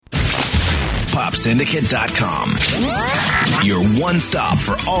PopSyndicate.com. Your one stop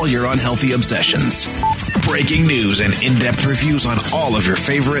for all your unhealthy obsessions. Breaking news and in-depth reviews on all of your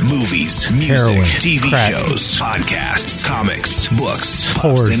favorite movies, music, Heroin, TV crack, shows, podcasts, comics, books.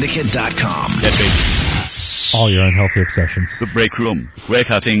 Whores. PopSyndicate.com. All your unhealthy obsessions. The break room, where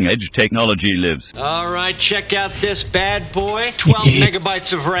cutting-edge technology lives. All right, check out this bad boy. 12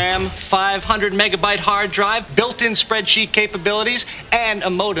 megabytes of RAM, 500 megabyte hard drive, built-in spreadsheet capabilities, and a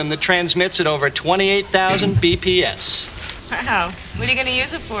modem that transmits at over 28,000 BPS. Wow. What are you going to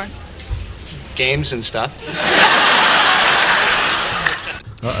use it for? Games and stuff.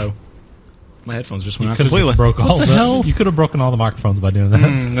 Uh-oh. My headphones just went You out could have completely. broke all the. You could have broken all the microphones by doing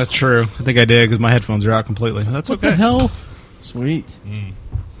that. That's true. I think I did because my headphones are out completely. That's What okay. the hell? Sweet.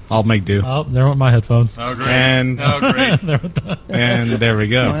 I'll make do. Oh, there went my headphones. Oh, great. And There went the- and there we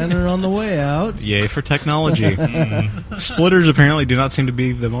go. Mine are on the way out. Yay for technology. Splitters apparently do not seem to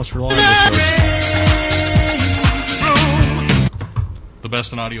be the most reliable source. The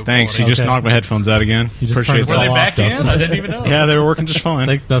best in audio Thanks. You quality. just knocked my headphones out again. You just Appreciate turned Were us they all back off, in? Dustin. I didn't even know. Yeah, they were working just fine.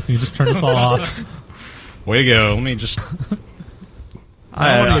 Thanks, Dustin. You just turned us all off. Way to go. Let me just... What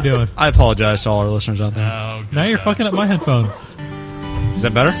are you doing? I apologize to all our listeners out there. Oh, Now you're fucking up my headphones. Is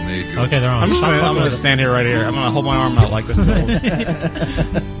that better? Okay, they're on. I'm going to stand here right here. I'm going to hold my arm out like this.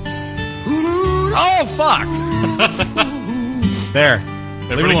 Oh, fuck! There.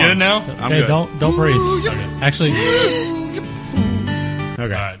 everybody good now? I'm Okay, good. don't breathe. Actually,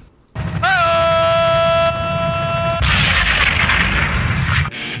 Okay. All right.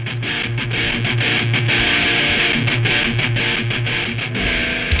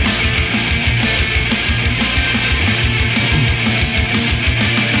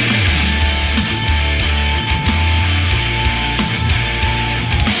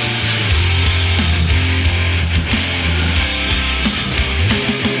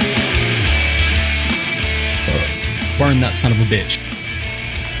 Burn that son of a bitch.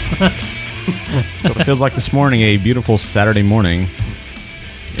 So it feels like this morning, a beautiful Saturday morning.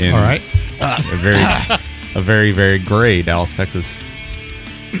 In all right. a very, very gray Dallas, Texas.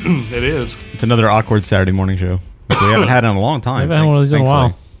 It is. It's another awkward Saturday morning show. We haven't had it in a long time. We haven't had one of these in a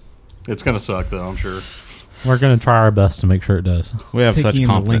while. It's going to suck, though, I'm sure. We're going to try our best to make sure it does. We have such Taking in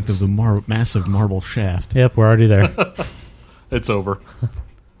the length confidence. of the massive marble shaft. Yep, we're already there. It's over.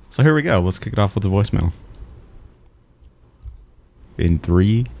 So here we go. Let's kick it off with the voicemail. In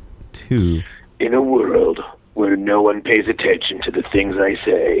 3, 2. In a world where no one pays attention to the things I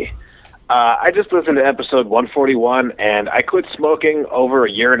say, I just listened to episode 141, and I quit smoking over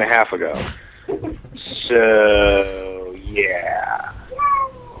a year and a half ago. So, yeah.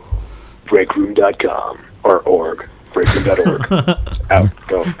 Breakroom.com or org. Breakroom.org. Out,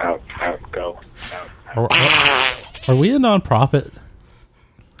 go, out. Are we a nonprofit?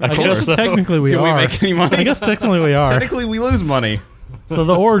 I guess so. Technically we Do are. we make any money? I guess technically we are. Technically, we lose money. So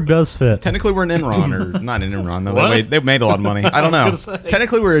the org does fit. Technically, we're an Enron, or not an Enron. No, What? they've made a lot of money. I don't know. was gonna say.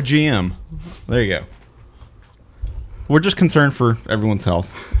 Technically, we're a GM. There you go. We're just concerned for everyone's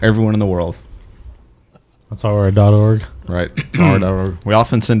health, everyone in the world. That's why we're a .org. Right. We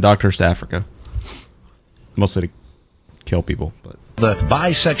often send doctors to Africa, mostly to kill people. But The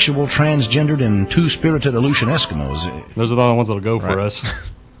bisexual, transgendered, and two-spirited Aleutian Eskimos. Those are the only ones that'll go for Right. us.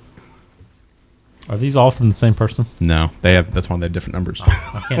 Are these all from the same person? no, they have. That's why they have different numbers.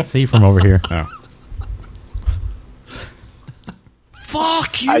 I can't see from over here. Oh.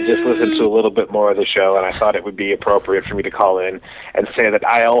 Fuck you! I just listened to a little bit more of the show, and I thought it would be appropriate for me to call in and say that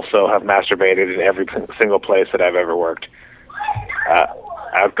I also have masturbated in every single place that I've ever worked.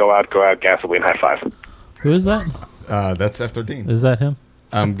 Go out, gasoline, high five. Who is that? That's F13. Is that him?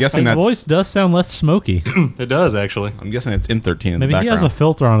 I'm guessing His that's. voice does sound less smoky. It does, actually. I'm guessing it's M13 in Maybe the he background. has a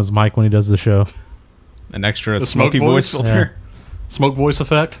filter on his mic when he does the show. An extra The smoke smoky voice voice? filter. Smoke voice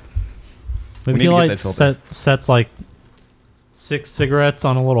effect? Maybe need he to get like that filter. sets like 6 cigarettes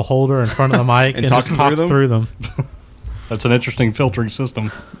on a little holder in front of the mic and talks just talks through them. That's an interesting filtering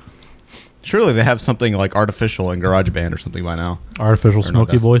system. Surely they have something like artificial in GarageBand or something by now. Artificial Or no,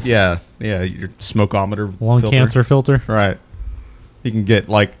 smoky that's- voice. Yeah, your smokeometer Lung filter. cancer filter. Right. You can get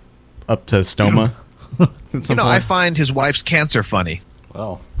like up to stoma. at some I point. find his wife's cancer funny.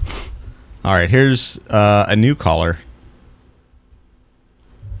 Well, All right, here's a new caller.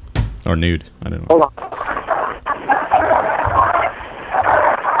 Or nude. I don't know. Hold on.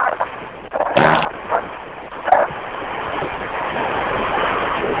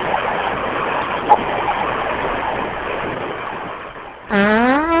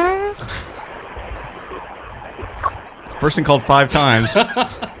 Person called 5 times.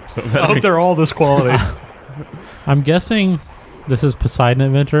 So I hope they're all this quality. I'm guessing this is Poseidon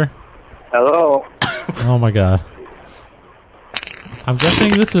Adventure. Hello. Oh my god. I'm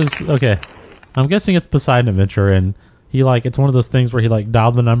guessing this is okay. I'm guessing it's Poseidon Adventure, and he it's one of those things where he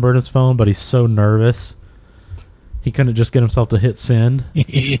dialed the number in his phone, but he's so nervous he couldn't just get himself to hit send.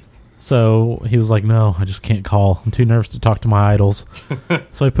 So he was like, "No, I just can't call. I'm too nervous to talk to my idols."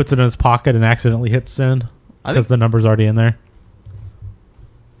 So he puts it in his pocket and accidentally hits send because the number's already in there.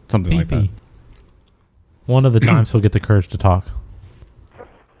 Something like that. One of the times he'll get the courage to talk.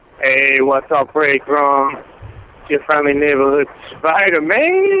 Hey, what's up, Break Room? Your friendly neighborhood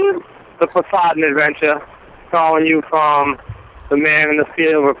Spider-Man, the Poseidon Adventure, calling you from the Man in the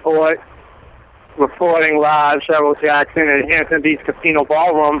Field report, reporting live, Cheryl Jackson at Hampton Beach Casino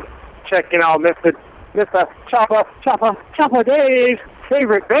Ballroom, checking out Mr. Chopper Dave's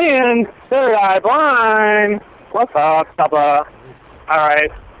favorite band, Third Eye Blind. What's up, Chopper? All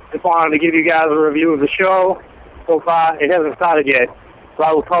right, just wanted to give you guys a review of the show. So far, it hasn't started yet, so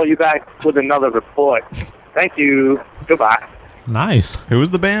I will call you back with another report. Thank you. Goodbye. Nice. Who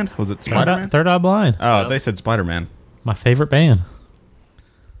was the band? Was it Spider-Man? Third Eye Blind. Oh, they said Spider-Man. My favorite band.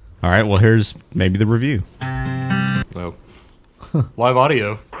 All right, well, here's maybe the review. Oh. Live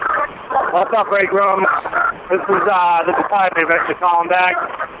audio. What's up, Break Room? This is the Poseidon Adventure calling back,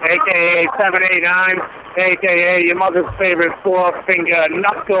 a.k.a. 789, a.k.a. your mother's favorite four-finger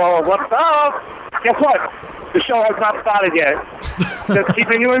knuckle. What's up? Guess what? The show has not started yet. Just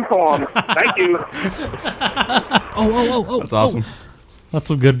keeping you informed. Thank you. Oh. That's awesome. That's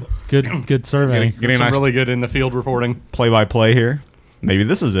some good surveying. Getting some really good in the field reporting. Play-by-play here. Maybe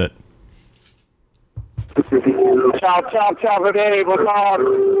this is it. Ciao, today. What's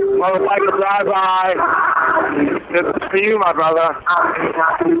on? Motorcycle drive-by. This is for you, my brother.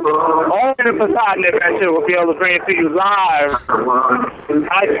 Only the Poseidon Adventure will be able to bring it to you live.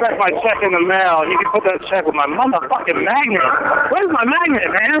 I expect my check in the mail. You can put that check with my motherfucking magnet. Where's my magnet,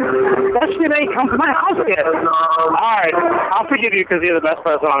 man? That shit ain't come to my house yet. All right, I'll forgive you because you're the best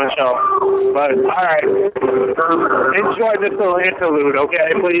person on the show. But, all right. Enjoy this little interlude, okay,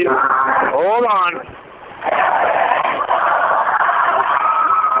 please? Hold on.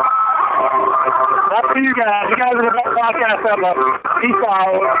 That's for you guys. You guys are the best podcast ever. Peace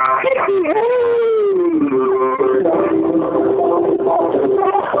out.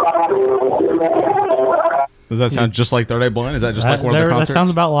 Does that sound just like Third Eye Blind? Is that just like one of their concerts? That sounds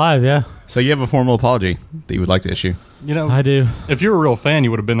about live, yeah. So you have a formal apology that you would like to issue? You know, I do. If you're a real fan,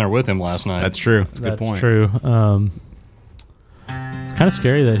 you would have been there with him last night. That's true. That's a good point. That's true. It's kind of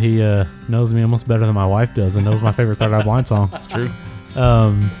scary that he knows me almost better than my wife does and knows my favorite Third Eye Blind song. That's true.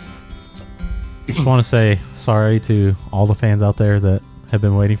 Just want to say sorry to all the fans out there that have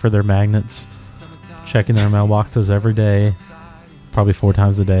been waiting for their magnets, checking their mailboxes every day, probably 4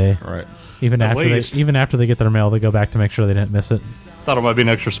 times a day. Right. Even after they get their mail, they go back to make sure they didn't miss it. Thought it might be an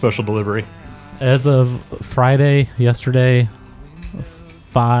extra special delivery. As of Friday, yesterday,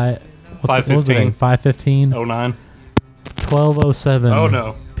 5:15, 09, 12:07. Oh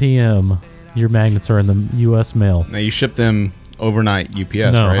no. p.m. Your magnets are in the U.S. mail. Now you ship them overnight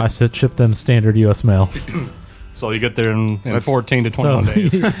UPS, no, right? I said ship them standard U.S. mail. So you get there in 14 to 21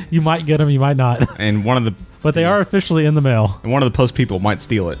 days. You might get them, you might not. And but they are officially in the mail. And one of the post people might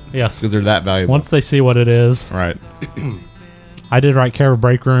steal it. Yes. Because they're that valuable. Once they see what it is. Right. I did write care of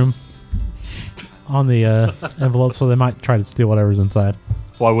break room on the envelope, so they might try to steal whatever's inside.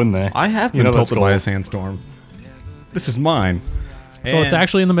 Why wouldn't they? I have been pelted by a sandstorm. This is mine. So it's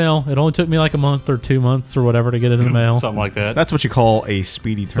actually in the mail. It only took me like a month or 2 months or whatever to get it in the mail. Something like that. That's what you call a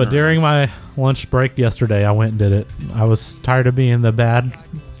speedy turnaround. But during my lunch break yesterday, I went and did it. I was tired of being the bad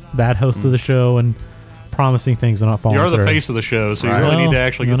host of the show and promising things and not following through. You're the face of the show, so you really need to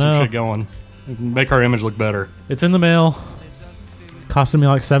actually get some shit going. Make our image look better. It's in the mail. Costing me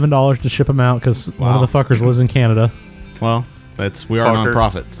like $7 to ship them out because one of the fuckers lives in Canada. Well, we are a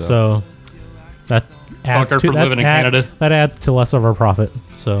nonprofit, so that adds to living in Canada. That adds to less of our profit.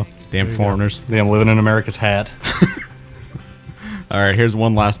 So damn foreigners. Damn living in America's hat. All right, here's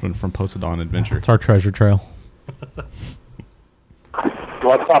one last one from Poseidon Adventure. It's our treasure trail.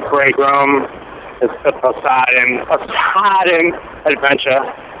 What's up, Break Room? It's the Poseidon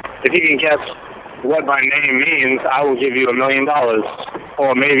Adventure. If you can guess what my name means, I will give you $1 million,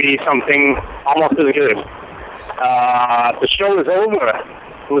 or maybe something almost as good. The show is over.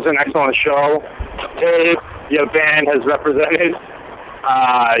 It was an excellent show. Dave, your band has represented.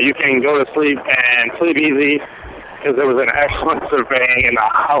 You can go to sleep and sleep easy because there was an excellent surveying in the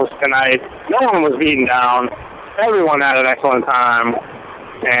house tonight. No one was beaten down. Everyone had an excellent time.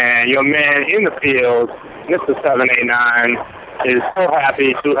 And your man in the field, Mr. 789, is so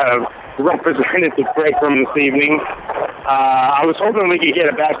happy to have represented the break room this evening. I was hoping we could get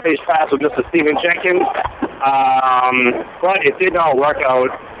a backstage pass with Mr. Steven Jenkins, but it did not work out.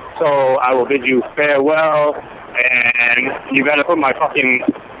 So I will bid you farewell, and you better put my fucking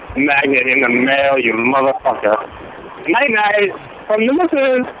magnet in the mail, you motherfucker. Night-night from the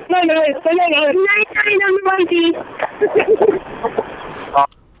missus. Night-night. Night-night.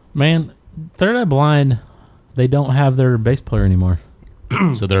 Man, Third Eye Blind, they don't have their bass player anymore.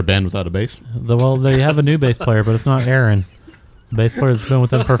 So they're a band without a bass? Well, they have a new bass player, but it's not Aaron. The bass player that's been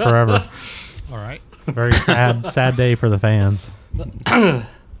with them for forever. All right. Very sad day for the fans.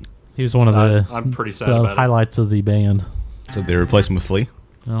 He was one of I'm pretty sad about highlights of the band. So they replace him with Flea?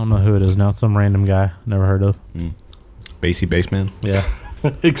 I don't know who it is now. Some random guy. Never heard of. Bassy bassman? Yeah.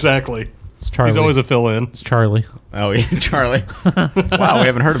 Exactly. It's Charlie. He's always a fill-in. It's Charlie. Oh, yeah, Charlie. Wow, we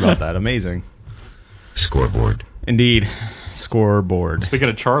haven't heard about that. Amazing. Scoreboard. Indeed. Scoreboard. Speaking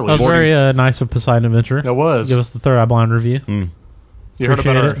of Charlie. That was very nice of Poseidon Adventure. It was. Give us the Third Eye Blind review. You heard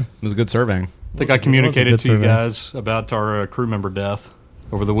about it? It was a good surveying. I think I communicated to you guys about our crew member death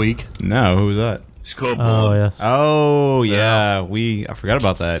over the week. No, who was that? Oh, yes. Oh, yeah. I forgot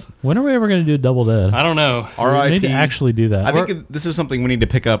about that. When are we ever going to do Double Dead? I don't know. R.I.P. We need to actually do that. I think this is something we need to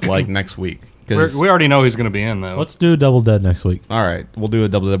pick up like next week. We already know he's going to be in, though. Let's do Double Dead next week. All right. We'll do a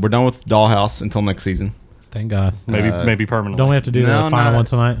Double Dead. We're done with Dollhouse until next season. Thank God. Maybe permanently. Don't we have to do the final one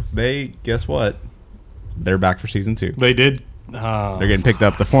tonight? Guess what? They're back for season 2. They did. They're getting picked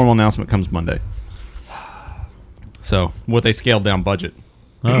up. The formal announcement comes Monday. So, what they scaled down budget.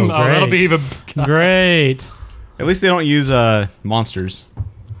 Oh, great. That'll be even great. At least they don't use monsters.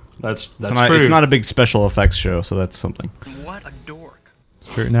 That's true. It's not a big special effects show, so that's something. What a dork.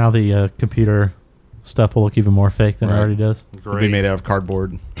 Sure, now the computer stuff will look even more fake than it already does. It'll be made out of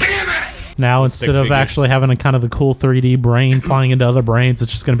cardboard. Now, instead of actually having a kind of a cool 3D brain flying into other brains,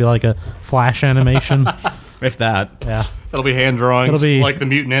 it's just going to be like a flash animation. If that. Yeah. It'll be hand drawings, It'll be like the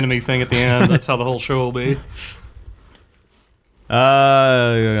mutant enemy thing at the end. That's how the whole show will be. All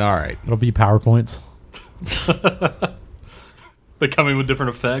right. It'll be PowerPoints. They come in with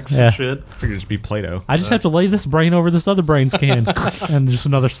different effects and shit. I figured it'd just be Play-Doh. I just have to lay this brain over this other brain's can, and just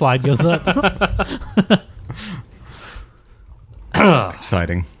another slide goes up.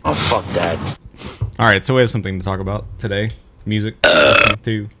 Exciting. Oh, fuck that. All right, so we have something to talk about today. Music, listen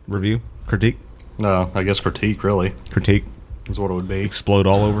to, review, critique. No, I guess critique, really. Critique. Is what it would be. Explode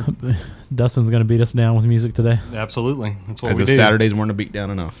all over. Dustin's going to beat us down with music today. Absolutely. That's what As we if do. Saturdays weren't a beat down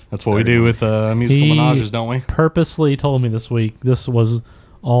enough. That's what we do with musical menages, don't we? Purposely told me this week this was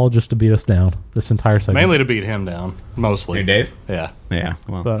all just to beat us down, this entire segment. Mainly to beat him down, mostly. Hey, Dave? Yeah. Yeah.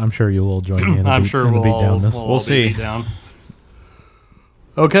 Well. But I'm sure you will join me in the I'm beat, sure in the we'll beatdownness. all We'll be see. beat down.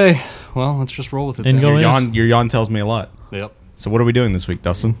 Okay. Well, let's just roll with it. And then. go Your yawn tells me a lot. Yep. So what are we doing this week,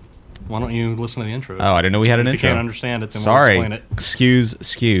 Dustin? Why don't you listen to the intro? Oh, I didn't know we had an If intro. you can't understand it, then Sorry. we'll explain it. Excuse.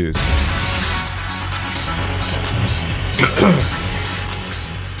 Excuse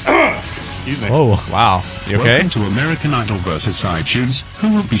me. Whoa. Wow. You okay? Welcome to American Idol vs. iTunes.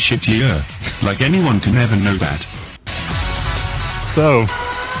 Who will be shittier? Like anyone can never know that. So,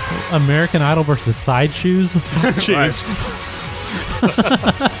 American Idol versus Side Shoes? Side Shoes.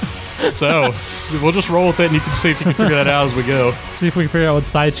 So, we'll just roll with it and you can see if you can figure that out as we go. See if we can figure out what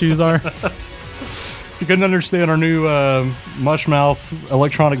Side Shoes are. If you couldn't understand our new mushmouth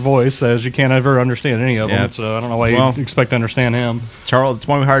electronic voice, as you can't ever understand any of them, so I don't know why you expect to understand him. Charles, that's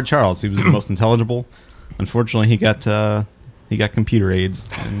why we hired Charles. He was the most intelligible. Unfortunately, he got computer aids.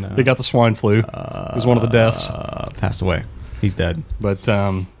 And, he got the swine flu. It was one of the deaths. Passed away. He's dead. But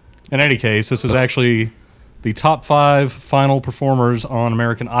in any case, this is actually the top 5 final performers on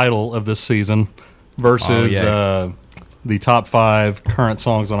American Idol of this season versus the top 5 current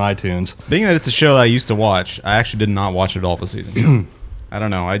songs on iTunes. Being that it's a show that I used to watch, I actually did not watch it all this season. I don't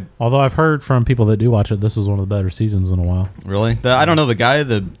know. Although I've heard from people that do watch it, this was one of the better seasons in a while. Really? I don't know. The guy,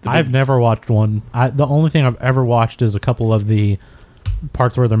 I've never watched one. The only thing I've ever watched is a couple of the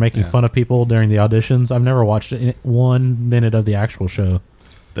parts where they're making fun of people during the auditions. I've never watched 1 minute of the actual show.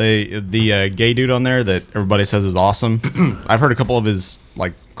 The gay dude on there that everybody says is awesome. I've heard a couple of his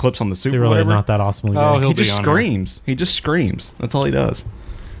clips on the Super. Really whatever. not that awesomely gay. Oh, he just screams. He just screams. That's all he does.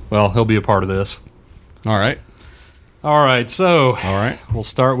 Well, he'll be a part of this. All right. So we'll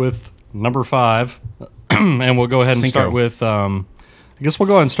start with number 5, and we'll go ahead and start with. I guess we'll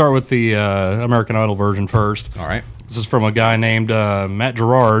go ahead and start with the American Idol version first. All right. This is from a guy named Matt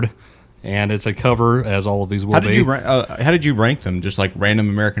Gerard. And it's a cover, as all of these will be. How did you rank them? Just like random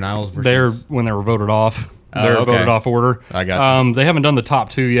American Idols versus... When they were voted off. They're voted off order. I got you. They haven't done the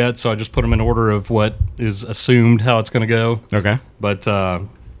top 2 yet, so I just put them in order of what is assumed how it's going to go. Okay. But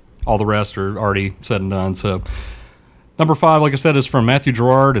all the rest are already said and done. So Number 5, like I said, is from Matthew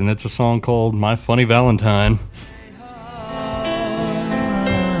Gerard, and it's a song called My Funny Valentine.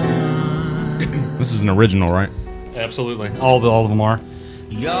 This is an original, right? Absolutely. All of them are.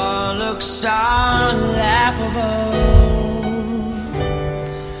 Your looks are laughable,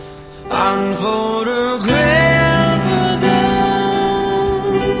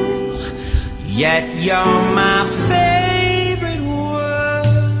 unphotographable, yet you're my favorite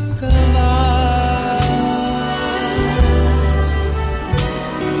work of art.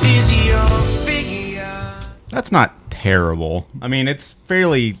 Is your figure? That's not terrible. I mean, it's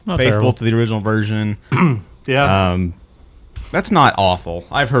fairly Not faithful terrible. to the original version. Yeah. That's not awful.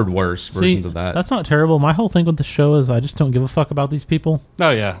 I've heard worse versions of that. That's not terrible. My whole thing with the show is I just don't give a fuck about these people. Oh,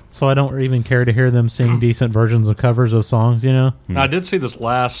 yeah. So I don't even care to hear them sing decent versions of covers of songs, you know? Now, I did see this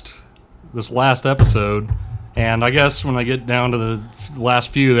last episode, and I guess when I get down to the last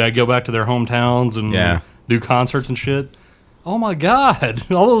few, they go back to their hometowns and do concerts and shit. Oh my God!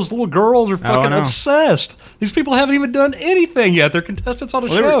 All those little girls are fucking obsessed. These people haven't even done anything yet. They're contestants on the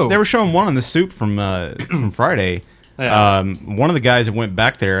show. They were showing one on the Soup from from Friday. Yeah. One of the guys that went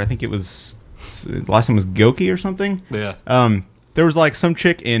back there, I think it was his last name was Goki or something. Yeah. There was like some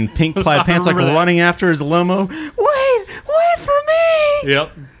chick in pink plaid pants, like remember that. running after his limo. Wait for me!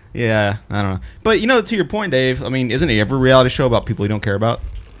 Yep. Yeah, I don't know. But you know, to your point, Dave. I mean, isn't it every reality show about people you don't care about?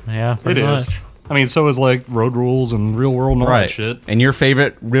 Yeah, It is. I mean, so is like Road Rules and Real World and all that shit. And your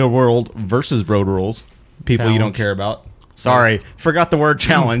favorite Real World versus Road Rules, people you don't care about. Sorry, forgot the word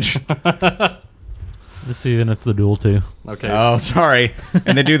challenge. This season it's the Duel 2. Okay. Oh, sorry.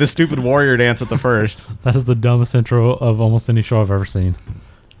 And they do the stupid warrior dance at the first. That is the dumbest intro of almost any show I've ever seen.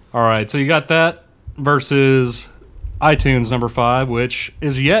 All right, so you got that versus iTunes number 5, which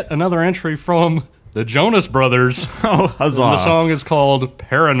is yet another entry from the Jonas Brothers. Oh, huzzah. And the song is called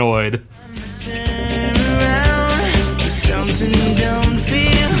Paranoid. Something don't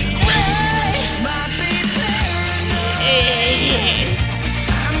feel right. My baby.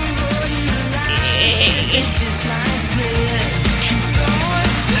 It just lies split.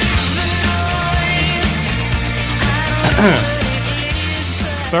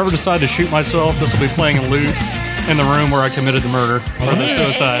 If I ever decide to shoot myself, this will be playing a loop in the room where I committed the murder or the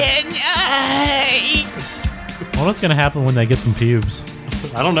suicide. Well, what's going to happen when they get some pubes?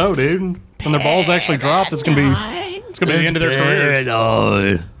 I don't know, dude. When their balls actually drop, it's gonna be the end of their careers.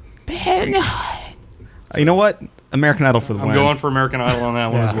 You know what? American Idol for the win. I'm going for American Idol on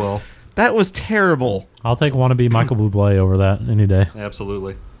that one as well. That was terrible. I'll take wannabe Michael Bublé over that any day.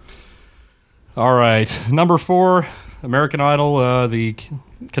 Absolutely. All right, number 4, American Idol. The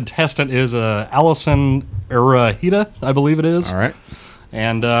contestant is Allison Arahita, I believe it is. All right.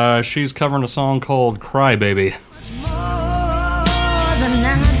 And she's covering a song called Cry Baby. Than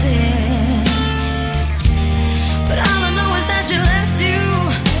I did. But all I know is that she left you,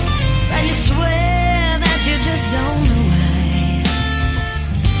 and you swear that you just don't know why.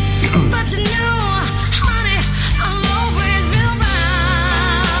 But you know, honey, I'll always be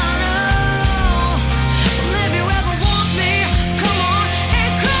around. Oh, well, if you ever want me, come on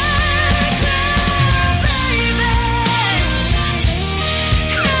and cry, cry, baby.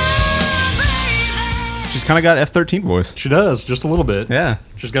 She's kind of got F-13 voice. She does, just a little bit. Yeah.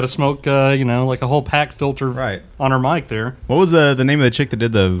 She's got to smoke, like a whole pack filter on her mic there. What was the name of the chick that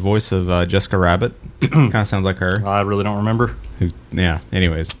did the voice of Jessica Rabbit? Kind of sounds like her. I really don't remember. Yeah,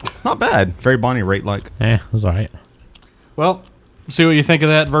 anyways. Not bad. Very Bonnie Raitt-like. Yeah, it was all right. Well, see what you think of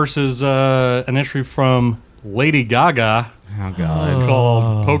that versus an entry from Lady Gaga. Oh, God.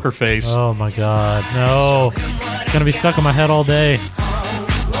 Called Poker Face. Oh, my God. No. It's going to be stuck in my head all day.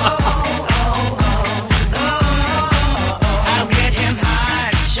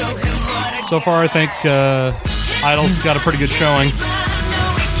 So far, I think Idol's got a pretty good showing.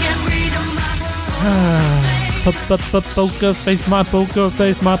 Poker face, my poker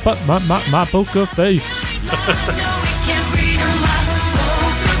face, my poker face.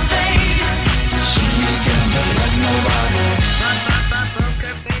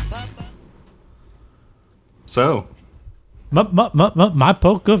 So, my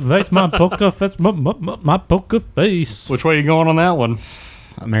poker face, my poker face, my poker face. Which way are you going on that one?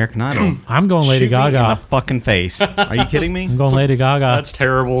 American Idol. I'm going Lady Shoot me in Gaga. the fucking face. Are you kidding me? I'm going Lady Gaga. That's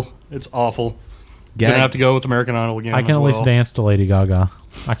terrible. It's awful. Gonna have to go with American Idol again. I can at least dance to Lady Gaga.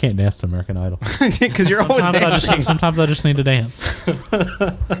 I can't dance to American Idol. Because you're always dancing. Sometimes I just need to dance.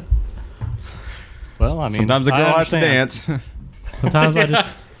 Well, I mean, sometimes a girl has to dance. Sometimes I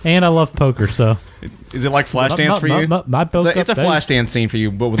just... And I love poker, so... Is it like Flashdance for you? It's a Flashdance scene for you,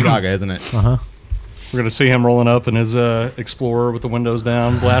 but with Gaga, isn't it? Uh-huh. We're going to see him rolling up in his Explorer with the windows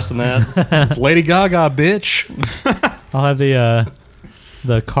down, blasting that. It's Lady Gaga, bitch. I'll have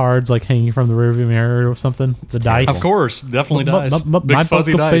the cards like hanging from the rearview mirror or something. The dice. Of course, definitely dice. Big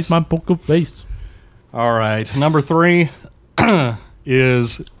fuzzy poker dice. Face, my poker face. All right, number 3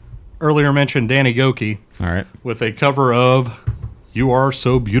 is earlier mentioned Danny Goki. All right, with a cover of "You Are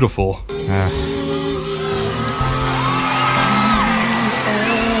So Beautiful."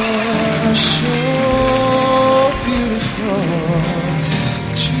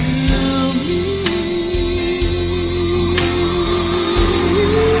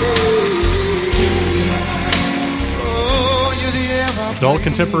 Adult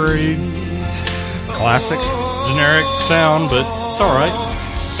contemporary, classic, generic sound, but it's all right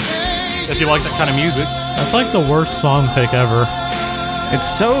if you like that kind of music. That's like the worst song pick ever. It's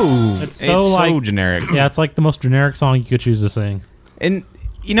so generic. Yeah, it's like the most generic song you could choose to sing. And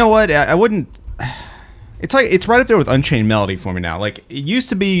you know what? I wouldn't. It's like it's right up there with Unchained Melody for me now. Like it used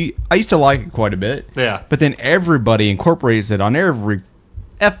to be. I used to like it quite a bit. Yeah. But then everybody incorporates it on every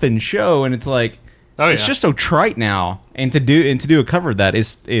effing show, and it's like. It's just so trite now, and to do a cover of that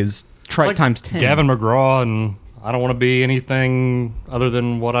is trite like times 10. Gavin McGraw and I don't want to be anything other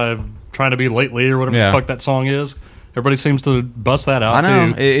than what I'm trying to be lately, or whatever the fuck that song is. Everybody seems to bust that out.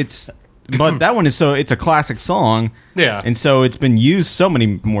 I know too. but that one is it's a classic song. Yeah, and so it's been used so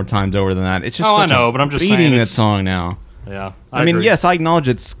many more times over than that. It's just I know, but I'm just beating saying that song now. Yeah, I mean, agree. yes, I acknowledge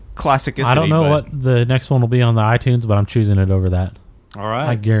it's classicity. I don't know what the next one will be on the iTunes, but I'm choosing it over that. All right,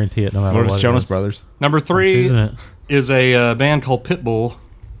 I guarantee it. No matter what what if it's Jonas Brothers? Number 3 is a band called Pitbull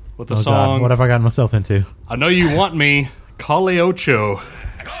with the song. God, what have I gotten myself into? I Know You Want Me, Calle Ocho. 1, 2,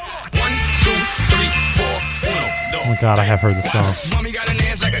 3, 4, 1. Oh my God, I have heard the song. Mommy got an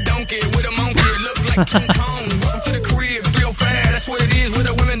ass like a donkey with a monkey. Look like King Kong. Welcome to the crib, real fast. That's what it is with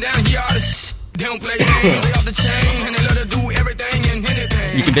the women down here. All the they don't play games. They off the chain and they let her do everything and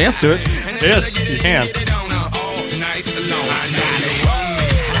anything. You can dance to it. Yes, you can.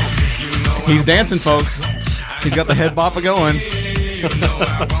 He's dancing, folks. He's got the head bopper going.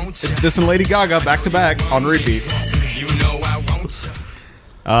 It's this and Lady Gaga back to back on repeat.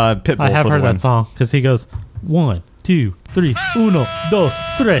 Pitbull. I have for heard the win. that song because he goes 1, 2, 3, 1, 2,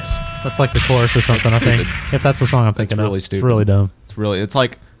 3. That's like the chorus or something. I think if that's the song I'm thinking really of, stupid. it's really dumb. It's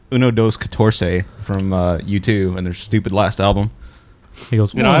like Uno Dos Catorce from U2 and their stupid last album. He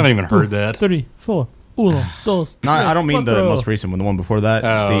goes. I haven't even heard that. 3, 4, 1, 2. No, I don't mean the most recent one. The one before that.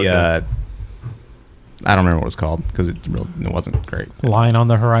 Okay. I don't remember what it was called because it wasn't great. Line on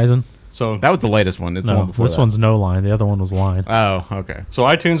the Horizon. So that was the latest one. It's the one before this that. one's No Line. The other one was Line. Oh, okay. So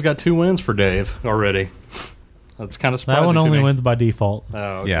iTunes got 2 wins for Dave already. That's kind of surprising. That one only to me. wins by default. Oh,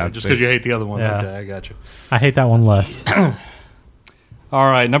 okay. Yeah, just because you hate the other one. Yeah. Okay, I got you. I hate that one less. All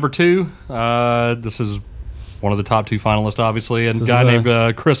right, number 2. This is one of the top 2 finalists, obviously, and a This guy is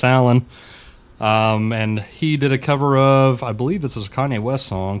named Chris Allen. And he did a cover of, I believe this is a Kanye West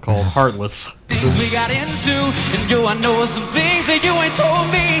song called Heartless. Things we got into, and yo, I know some things that you ain't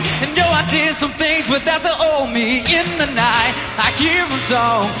told me, and yo, I did some things without to owe me. In the night, I hear him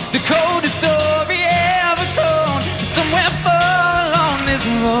talk, the coldest story ever told. Somewhere far along this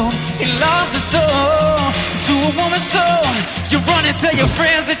road, he lost his soul to a woman's soul. You run and tell your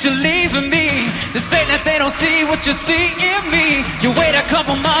friends that you're leaving me. They say that they don't see what you see in me. You wait a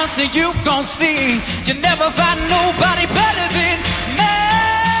couple months and you gon' see. You never find nobody better than me.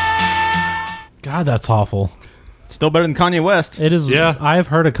 God, that's awful. Still better than Kanye West. It is. Yeah. I've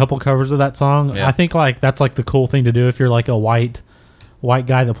heard a couple covers of that song. Yeah. I think that's like the cool thing to do if you're like a white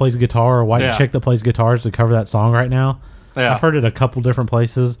guy that plays guitar or a white chick that plays guitars to cover that song right now. Yeah. I've heard it a couple different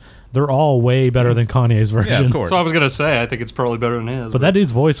places. They're all way better than Kanye's version. Yeah, of course. So I was going to say, I think it's probably better than his. But that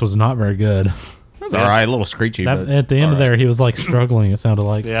dude's voice was not very good. It's all right, a little screechy. That, but at the end of there, he was like struggling. It sounded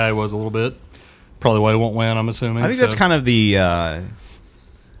like. Yeah, it was a little bit. Probably why he won't win, I'm assuming. I think that's kind of the.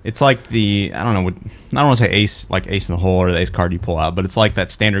 It's like the I don't want to say ace like ace in the hole or the ace card you pull out, but it's like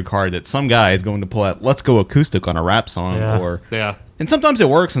that standard card that some guy is going to pull out. Let's go acoustic on a rap song, yeah. And sometimes it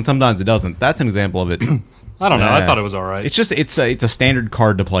works and sometimes it doesn't. That's an example of it. I don't know. I thought it was all right. It's just it's a standard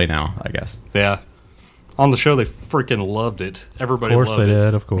card to play now, I guess. Yeah. On the show, they freaking loved it. Everybody Of course loved they it.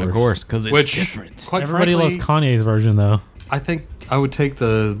 did. Of course, because it's Which, different. Quite Everybody frankly, loves Kanye's version, though. I think I would take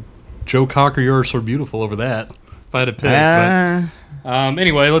the Joe Cocker "You're So Beautiful" over that if I had to pick. But,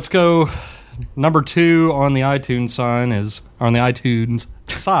 anyway, let's go. Number 2 on the iTunes side is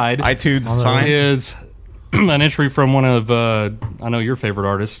an entry from one of I know your favorite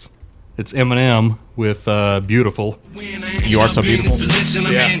artists. It's Eminem with "Beautiful." You Are So Beautiful.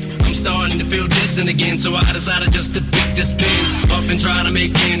 Yeah. I'm starting to feel distant again, so I decided just to pick this pen up and try to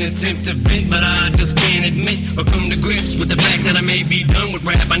make an attempt to vent, but I just can't admit or come to grips with the fact that I may be done with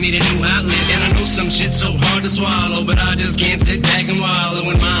rap. I need a new outlet, and I know some shit's so hard to swallow, but I just can't sit back and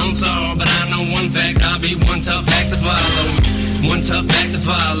wallow in my own sorrow. But I know one fact, I'll be one tough act to follow. One tough act to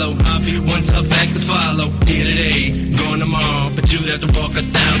follow. I'll be one tough act to follow. Here today, going tomorrow, but you'd have to walk 1,000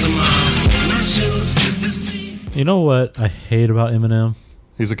 miles. No shoes just to see. You know what I hate about Eminem?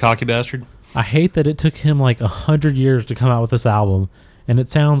 He's a cocky bastard. I hate that it took him like 100 years to come out with this album, and it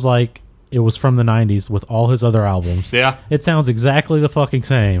sounds like it was from the 90s with all his other albums. Yeah. It sounds exactly the fucking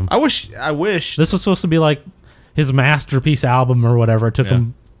same. I wish this was supposed to be like his masterpiece album or whatever. It took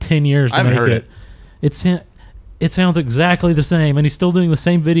him 10 years to make it. It sounds exactly the same, and he's still doing the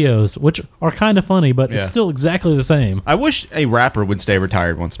same videos, which are kind of funny, but it's still exactly the same. I wish a rapper would stay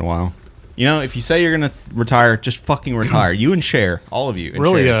retired once in a while. You know, if you say you're going to retire, just fucking retire. You and Cher. All of you.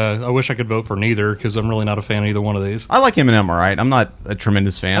 Really, I wish I could vote for neither, because I'm really not a fan of either one of these. I like Eminem, all right. I'm not a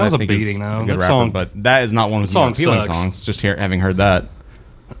tremendous fan. That was I a think beating, he's though. a good That rapper, song- but that is not one of his that more song appealing sucks. songs, just having heard that.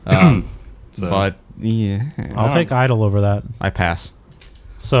 But, yeah. I'll take Idol over that. I pass.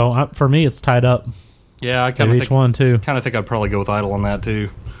 So, for me, it's tied up. Yeah, I kind of Each one, too. Kind of think I'd probably go with Idol on that, too.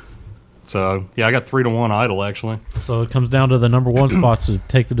 So, yeah, I got 3-1 Idol, actually. So, it comes down to the number one spots to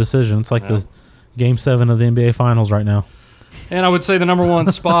take the decision. It's like the Game 7 of the NBA Finals right now. And I would say the number one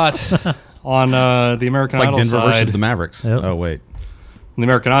spot on the American It's like Idol Denver side versus the Mavericks. Yep. Oh, wait. The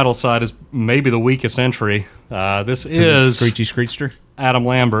American Idol side is maybe the weakest entry. This it's is Screechy Screechster? Adam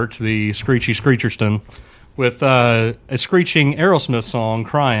Lambert, the Screechy Screecherston, with a screeching Aerosmith song,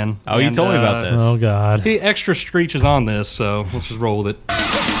 Crying. Oh, you told me about this. Oh, God. The extra screeches on this, so let's just roll with it.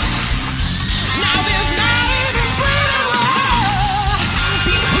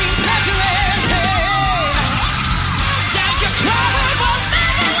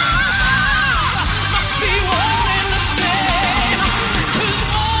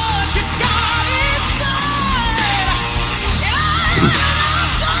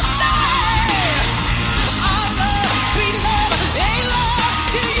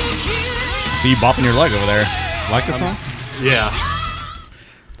 See you bopping your leg over there. Like this one? Yeah.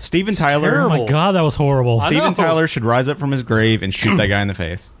 Steven Tyler. Oh, my God, that was horrible. Steven Tyler should rise up from his grave and shoot that guy in the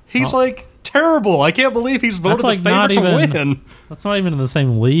face. He's like terrible. I can't believe he's voted That's like the favorite not to even- win. That's not even in the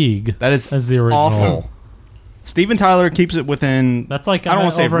same league. That is as the original. awful. Steven Tyler keeps it within. That's like I don't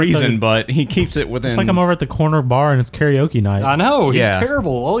want to say over at reason, the- but he keeps it within. It's like I'm over at the corner bar and it's karaoke night. I know. He's Yeah.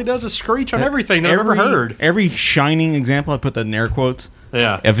 terrible. All he does is screech on everything that I've ever heard. Every shining example, I put that in air quotes.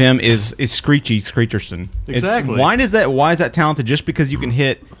 Yeah. Of him is Screechy Screecherston. Exactly. Why is that talented? Just because you can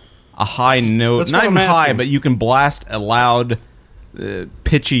hit a high note, That's not what even I'm high, asking. but you can blast a loud,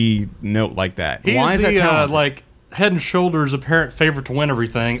 pitchy note like that. He Why is is that the talented? like head and shoulders apparent favorite to win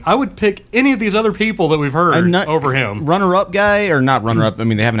everything. I would pick any of these other people that we've heard over him. Runner-up guy, or not runner-up, I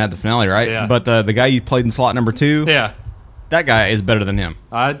mean, they haven't had the finale, right? Yeah. But the guy you played in slot number 2, Yeah. that guy is better than him.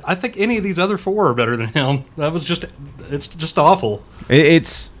 I think any of these other four are better than him. It's just awful.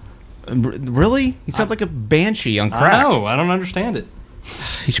 It's... Really? He sounds like a banshee on crack. I know. I don't understand it.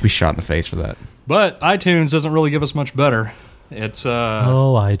 He should be shot in the face for that. But iTunes doesn't really give us much better. It's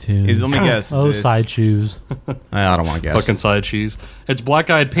Oh, iTunes. Let me guess. Oh, It's- side shoes. I don't want to guess. fucking side cheese. It's Black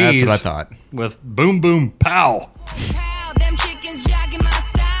Eyed Peas. That's what I thought. With Boom Boom Pow.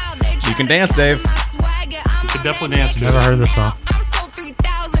 You can dance, Dave. You can definitely dance. Never heard this song. I'm sold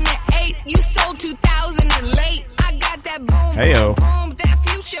 3008. You sold 2000 and late. I got that boom, Heyo. boom, boom, that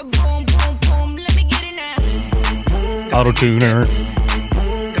future boom, boom, boom. Let me get it now. Auto-tuner.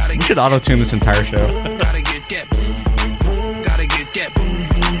 We should auto-tune this entire show. Gotta get that boom. Gotta get that boom.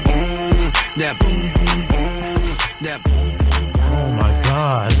 That boom. That boom. Oh, my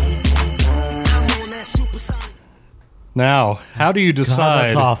God. I'm on that supersonic. Now, how do you decide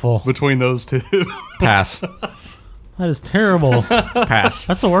that's awful. between those two? Pass. That is terrible. Pass.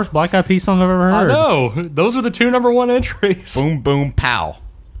 That's the worst Black Eyed Peas song I've ever I heard. know. Those are the two number one entries. Boom, boom, pow.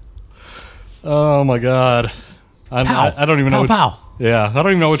 Oh, my God. I don't even know. Pow, pow. Yeah, I don't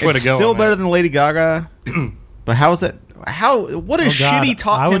even know which way to It's go. still on better that. than Lady Gaga. But how is that? What a Oh, God. shitty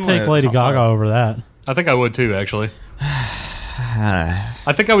top 10 I would take Lady top Gaga five. over that. I think I would too, actually.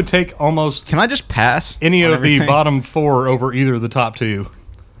 I think I would take almost Can I just pass? any on of the everything? bottom four over either of the top two.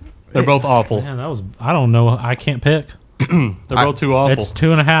 They're both awful. Man, that was... I don't know. I can't pick. They're both too awful. It's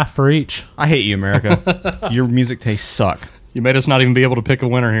 2.5 for each. I hate you, America. Your music tastes suck. You made us not even be able to pick a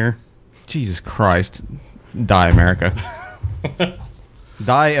winner here. Jesus Christ. Die, America.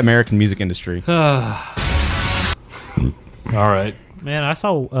 Die, American music industry. All right. Man, I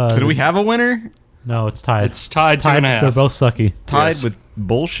saw... So do we have a winner? No, it's tied. It's tied 2.5. They're both sucky. Tied Yes. with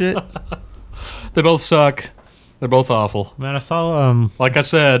bullshit. They both suck. They're both awful. Man, I saw like I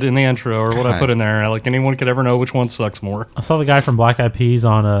said in the intro, or what I God. put in there. Like anyone could ever know which one sucks more. I saw the guy from Black Eyed Peas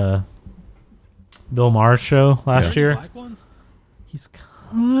on Bill Maher's show last year. Black ones? He's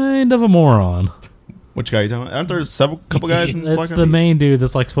kind of a moron. Which guy are you talking about? Aren't there couple guys in Black It's Eyed the Peas? main dude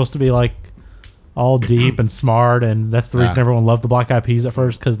that's like supposed to be like all deep and smart, and that's the reason everyone loved the Black Eyed Peas at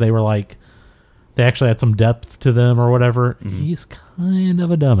first, because they were like, they actually had some depth to them or whatever. He's kind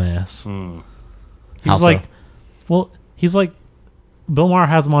of a dumbass. How He's so? like, well, he's like, Bill Maher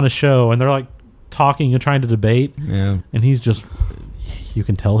has him on his show, and they're like talking and trying to debate, and he's just, you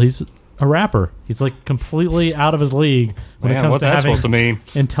can tell he's a rapper. He's like completely out of his league when it Man, comes what's to that having supposed to mean?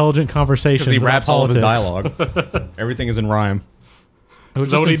 intelligent conversations. Because he about raps all of his politics. dialogue. Everything is in rhyme. It was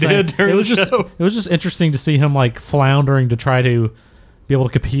Is that just what he insane. did during it was the just show? it was just interesting to see him like floundering to try to be able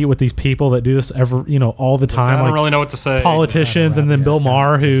to compete with these people that do this all the time. I don't like really know what to say. Politicians, and then Bill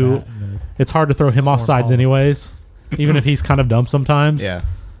Maher, who it's hard to throw him off sides anyways, even if he's kind of dumb sometimes. Yeah,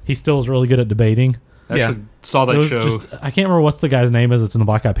 he still is really good at debating. Actually, saw that It was show. just- I can't remember what the guy's name is. It's in the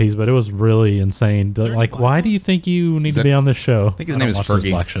Black Eyed Peas, but it was really insane. Like, why do you think you need to be on this show? I think his name is watch those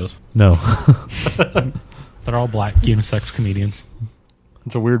Fergie. black shows. No, They're all black unisex comedians.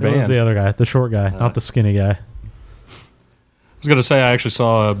 It's a weird it was band. the other guy, the short guy, not the skinny guy. I was going to say I actually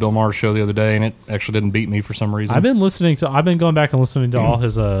saw a Bill Maher show the other day, and it actually didn't beat me for some reason. I've been going back and listening to all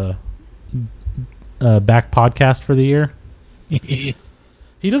his back podcast for the year. He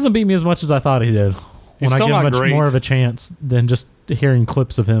doesn't beat me as much as I thought he did. He's When I still give not much great. more of a chance than just hearing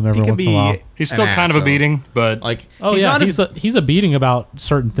clips of him every He could once in a while. He's still an kind of a asshole. beating, but Like, Oh he's yeah, not as, he's a beating about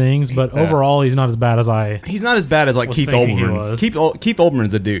certain things, but overall he's not as bad as I. he's not as bad as like was Keith thinking he Olbermann. was. Keith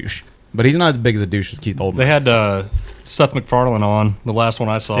Olbermann's a douche, but he's not as big as a douche as Keith Olbermann. they had Seth MacFarlane on the last one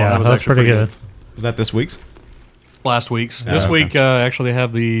I saw. Yeah, that was actually pretty good. Was that this week's? Last week's. This week, actually, they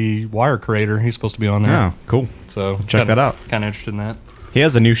have the Wire creator. He's supposed to be on there. Yeah, cool. So Check that out. Kind of interested in that. He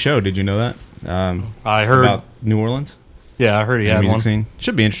has a new show. Did you know that? I heard about New Orleans. Yeah, I heard he The had music one. scene.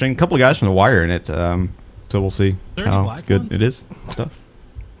 Should be interesting. A couple of guys from The Wire in it. So we'll see There any how black good ones? it is. Stuff.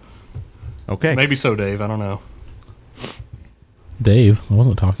 Okay. Maybe so, Dave. I don't know. Dave, I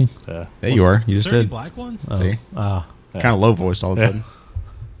wasn't talking. Yeah. There you are. You just Is there any did. black ones? See? Ah, Kind of low voiced all of a sudden.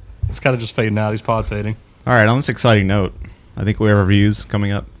 It's kind of just fading out. He's pod fading. All right. On this exciting note, I think we have reviews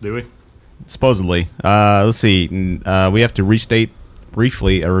coming up. Do we? Supposedly. Let's see. We have to restate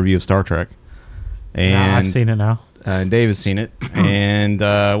briefly a review of Star Trek. And I've seen it now. Dave has seen it. And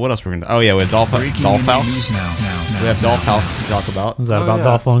what else we're going to... Oh, yeah. We have Dollhouse. We have Dollhouse to talk about. Is that about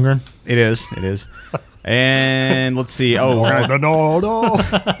Dolph Lundgren? It is. It is. And let's see. Oh, we're gonna, no.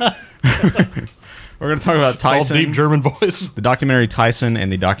 we're going to talk about It's all Tyson. deep German voice. The documentary Tyson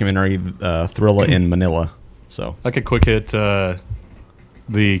and the documentary Thrilla in Manilla. So I could quick hit the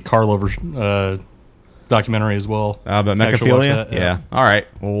Carlover documentary as well. but Actually watch Mechaphilia? that, Yeah. All right.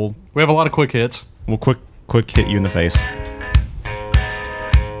 Well, we have a lot of quick hits. we'll quick hit you in the face.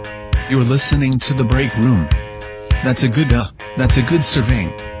 You're listening to The Break Room. That's a good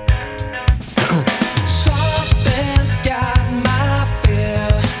surveying. Something's got my fear,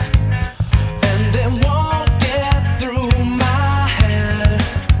 and it won't get through my head.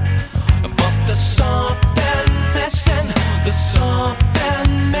 But there's something missing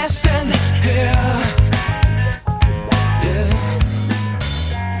here. Yeah.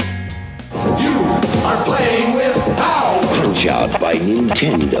 You are playing with power. Punch Out by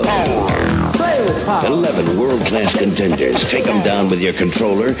Nintendo. 11 world-class contenders. Take them down with your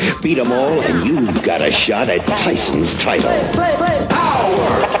controller, beat them all, and you've got a shot at Tyson's title.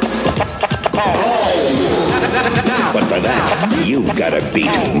 But for that, you've got to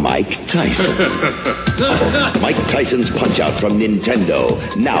beat Mike Tyson. Mike Tyson's Punch-Out from Nintendo.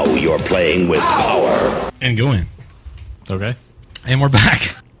 Now you're playing with power. And go in. Okay. And we're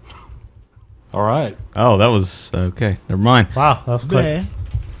back. All right. Oh, that was okay. Never mind. Wow, that was quick.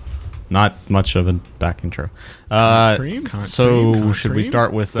 Not much of a back intro. Cream? So should we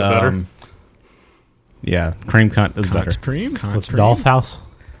start with better? Yeah, Cream Cunt is better. Cream? What's Dollhouse?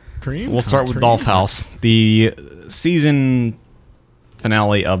 Cream? We'll start with Dollhouse, the season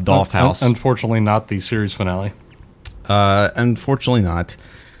finale of Dollhouse. Unfortunately, not the series finale. Unfortunately not.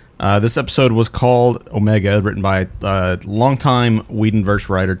 This episode was called Omega, written by longtime Whedonverse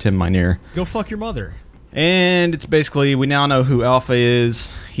writer Tim Minear. Go fuck your mother. And it's basically, we now know who Alpha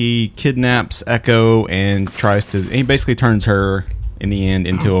is. He kidnaps Echo and he basically turns her, in the end,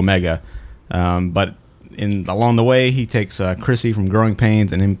 into Omega. But along the way, he takes Chrissy from Growing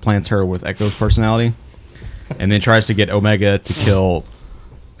Pains and implants her with Echo's personality. And then tries to get Omega to kill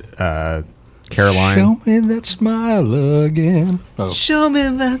Caroline. Show me that smile again. Oh. Show me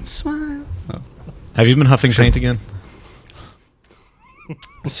that smile. Oh. Have you been huffing paint again?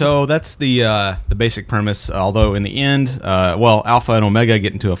 So that's the basic premise. Although in the end, Alpha and Omega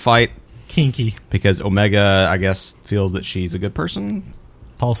get into a fight. Kinky. Because Omega, I guess, feels that she's a good person.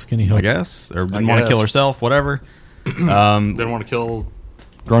 Paul Skinny Hook. I guess. Or didn't want to kill herself, whatever. Didn't want to kill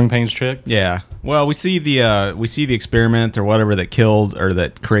Growing Pains chick? Yeah. Well, we see the experiment or whatever that killed or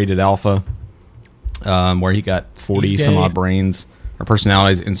that created Alpha, where he got 40 some odd brains or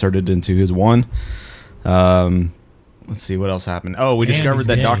personalities inserted into his one. Let's see what else happened. Oh, we discovered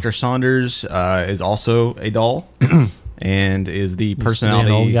that Dr. Saunders is also a doll and is the personality.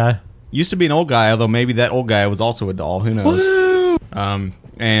 Used to be an old guy. Used to be an old guy, although maybe that old guy was also a doll. Who knows?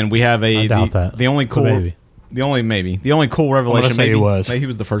 And we have the only cool. The only cool revelation. Maybe he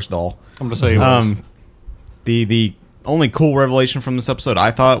was the first doll. I'm gonna say he was. The only cool revelation from this episode,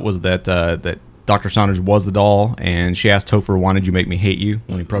 I thought, was that that Dr. Saunders was the doll, and she asked Topher, "Why did you make me hate you?"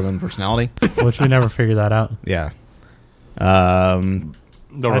 when he programmed the personality. Which we never figured that out. Yeah. Don't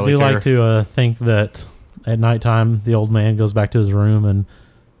really I do care. like to think that at nighttime the old man goes back to his room and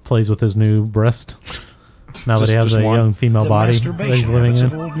plays with his new breast. Now that he has a young female body that he's living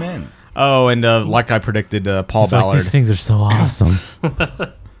in. Oh, and like I predicted, Paul He's Ballard. like, these things are so awesome.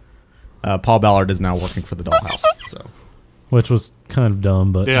 Paul Ballard is now working for the Dollhouse, so Which was kind of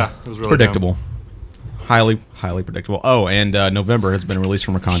dumb, but yeah, it was really predictable. Highly predictable. Oh, and November has been released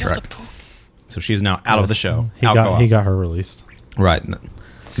from her contract, so she's now out of the show. He got her released. Right,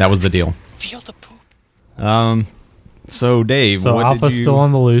 that was the deal. Feel the poop. So Dave, So what Alpha's still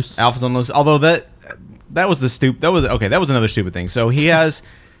on the loose. Alpha's on the loose. Although that was that was another stupid thing. So he has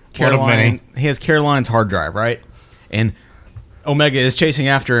Caroline. He has Caroline's hard drive, right? And Omega is chasing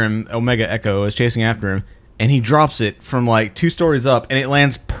after him. Omega Echo is chasing after him, and he drops it from like 2 stories up, and it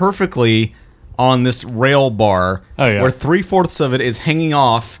lands perfectly on this rail bar where 3/4 of it is hanging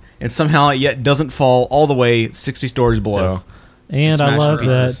off, and somehow it yet doesn't fall all the way 60 stories below. Yes. And I love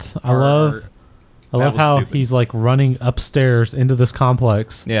that. I love how he's like running upstairs into this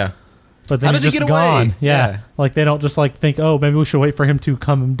complex. Yeah. But then How he's does he just get away? gone. Yeah. Like they don't just like think, oh, maybe we should wait for him to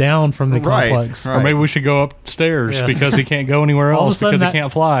come down from the complex. Or maybe we should go upstairs because he can't go anywhere All of a else sudden because he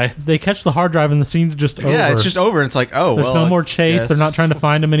can't fly. They catch the hard drive and the scene's just over. Yeah, it's just over. It's like, oh, there's well, no more chase. yes. They're not trying to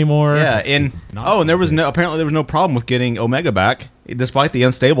find him anymore. Yeah, and there was no problem with getting Omega back, despite the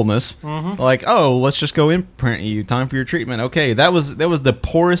unstableness. Mm-hmm. Like, oh, let's just go imprint you. Time for your treatment. Okay, that was the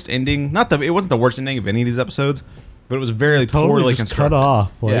poorest ending. It wasn't the worst ending of any of these episodes, but it was very poorly just constructed. cut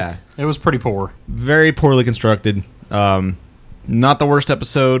off. Yeah, it was pretty poor. Very poorly constructed. Not the worst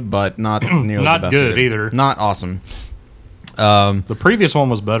episode, but not nearly Not the best good of it. either. Not awesome. The previous one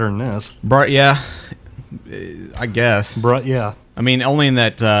was better than this. Yeah, I guess. Yeah. I mean, only in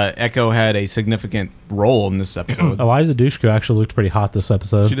that Echo had a significant role in this episode. Eliza Dushku actually looked pretty hot this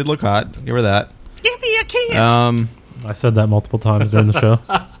episode. She did look hot. Give her that. Give me a kiss. I said that multiple times during the show.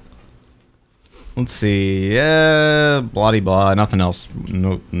 Let's see. Blah blah. Nothing else.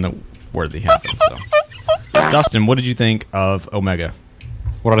 No worthy happened. So, Dustin, what did you think of Omega?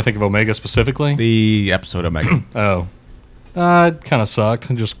 What did I think of Omega specifically? The episode Omega. It kind of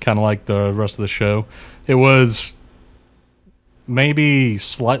sucked. Just kind of like the rest of the show. It was maybe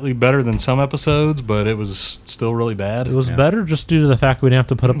slightly better than some episodes, but it was still really bad. It was better just due to the fact we didn't have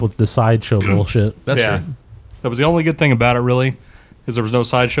to put up with the sideshow bullshit. That's true. That was the only good thing about it, really, is there was no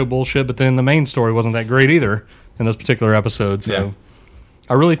sideshow bullshit, but then the main story wasn't that great either in this particular episode. So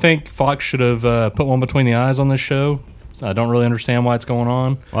I really think Fox should have put one between the eyes on this show. I don't really understand why it's going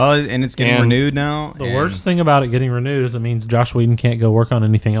on. Well, and it's getting renewed now. The worst thing about it getting renewed is it means Josh Whedon can't go work on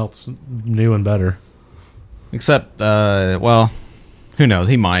anything else new and better. Except, who knows?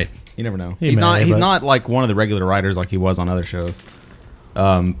 He might. You never know. He's not like one of the regular writers like he was on other shows.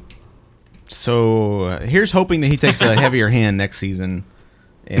 So here's hoping that he takes a heavier hand next season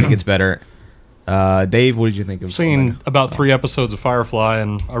and it gets better. Dave, what did you think of? I've seen about 3 episodes of Firefly,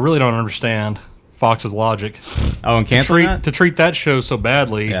 and I really don't understand Fox's logic. Oh, and to treat that show so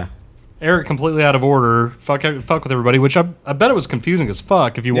badly. Yeah. Eric completely out of order. Fuck with everybody, which I bet it was confusing as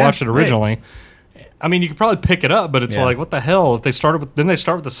fuck if you watched it originally. Right. I mean, you could probably pick it up, but it's like, what the hell? If they started with, didn't they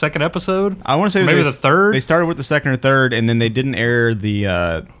start with the second episode? I want to say maybe the third. They started with the second or third, and then they didn't air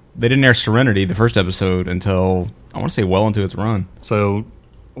Serenity, the first episode, until I want to say well into its run. So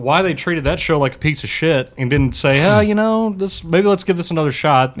why they treated that show like a piece of shit and didn't say, maybe let's give this another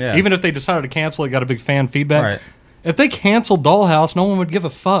shot. Yeah. Even if they decided to cancel it, got a big fan feedback. Right. If they canceled Dollhouse, no one would give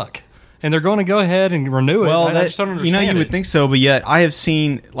a fuck. And they're going to go ahead and renew it. Well, I just don't understand you would think so, but yet I have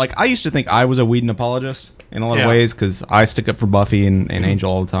seen, I used to think I was a Whedon apologist in a lot of ways because I stick up for Buffy and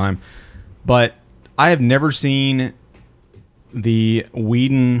Angel all the time. But I have never seen the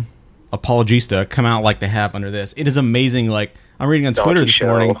Whedon apologista come out like they have under this. It is amazing. Like, I'm reading on Twitter this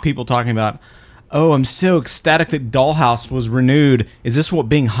morning, people talking about, oh, I'm so ecstatic that Dollhouse was renewed. Is this what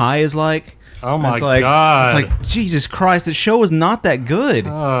being high is like? Oh my God. It's like, Jesus Christ, the show was not that good.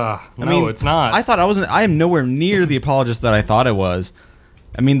 No, it's not. I thought I am nowhere near the apologist that I thought it was.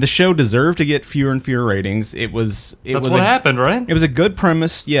 I mean, the show deserved to get fewer and fewer ratings. That's what happened, right? It was a good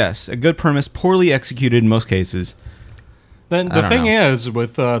premise, yes. A good premise, poorly executed in most cases. Then the thing is,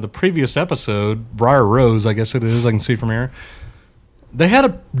 with the previous episode, Briar Rose, I guess it is, I can see from here, they had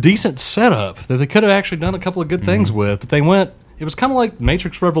a decent setup that they could have actually done a couple of good things with, but they went... It was kind of like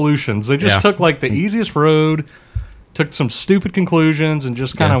Matrix Revolutions. They just took like the easiest road, took some stupid conclusions, and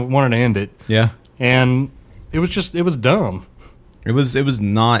just kind of wanted to end it. Yeah. And it was dumb. It was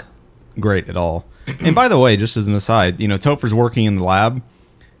not great at all. And by the way, just as an aside, Topher's working in the lab.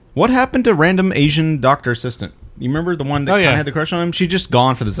 What happened to random Asian doctor assistant? You remember the one that kind of had the crush on him? She's just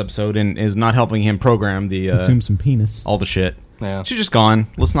gone for this episode and is not helping him program the... consume some penis. All the shit. Yeah. She's just gone.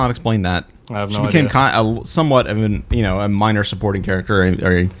 Let's not explain that. I have no idea. She idea. became somewhat of a minor supporting character, or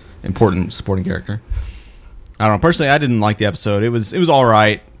an important supporting character. I don't know. Personally, I didn't like the episode. It was all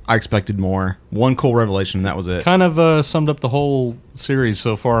right. I expected more. One cool revelation, and that was it. Kind of summed up the whole series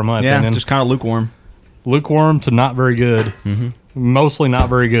so far, in my opinion. Yeah, just kind of lukewarm. Lukewarm to not very good. Mm-hmm. Mostly not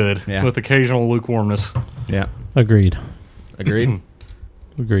very good, with occasional lukewarmness. Yeah. Agreed. Agreed?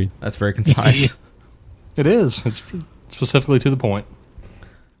 Agreed. That's very concise. It is. It's specifically to the point.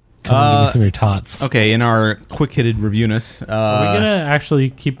 Come on, give me some of your tots. Okay, in our quick-hitted reviewiness... Are we going to actually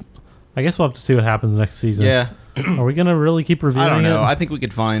keep... I guess we'll have to see what happens next season. Yeah. Are we going to really keep reviewing it? I don't know. I think we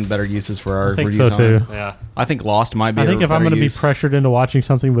could find better uses for our reviews so too. on it. Yeah. I think Lost might be I think if I'm going to be pressured into watching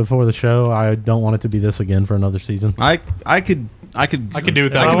something before the show, I don't want it to be this again for another season. I could do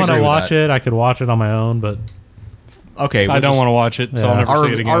with that. If I want to watch it, I could watch it on my own, but... Okay. I don't want to watch it, so I'll never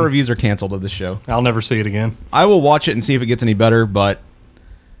see it again. Our reviews are canceled of this show. I'll never see it again. I will watch it and see if it gets any better, but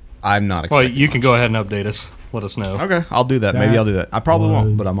I'm not expecting Well, you can go ahead and update us. Let us know. Okay, I'll do that. Maybe I'll do that. I probably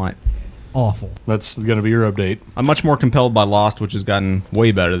won't, but I might. Awful. That's going to be your update. I'm much more compelled by Lost, which has gotten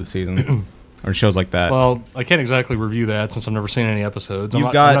way better this season. Or shows like that. Well, I can't exactly review that since I've never seen any episodes. I'm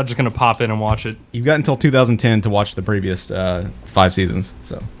not just going to pop in and watch it. You've got until 2010 to watch the previous 5 seasons.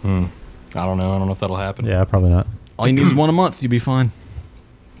 So I don't know. I don't know if that'll happen. Yeah, probably not. All you need is one a month. You'll be fine.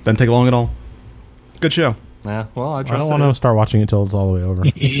 Doesn't take long at all. Good show. Yeah, well, I don't want to start watching it until it's all the way over.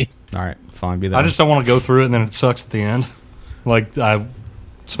 All right, fine. Be that. I just don't want to go through it and then it sucks at the end. Like, I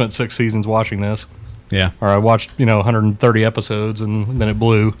spent 6 seasons watching this. Yeah. Or I watched, 130 episodes and then it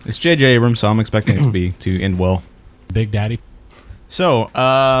blew. It's J.J. Abrams, so I'm expecting it to end well. Big Daddy. So,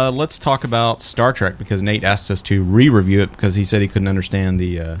 let's talk about Star Trek, because Nate asked us to re-review it because he said he couldn't understand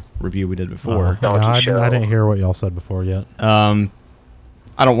the review we did before. I didn't hear what y'all said before yet.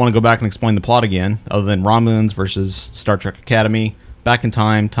 I don't want to go back and explain the plot again, other than Romulans versus Star Trek Academy, back in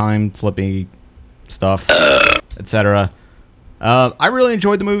time flippy stuff, etc. I really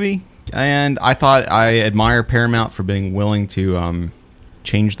enjoyed the movie, and I thought I admire Paramount for being willing to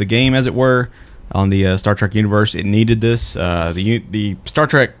change the game, as it were, on the Star Trek universe. It needed this. The Star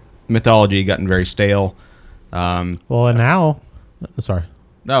Trek mythology had gotten very stale. And now... Sorry.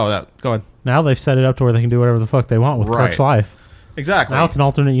 No, go ahead. Now they've set it up to where they can do whatever the fuck they want with Kirk's life. Exactly. Now it's an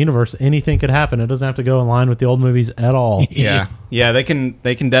alternate universe. Anything could happen. It doesn't have to go in line with the old movies at all. Yeah. They can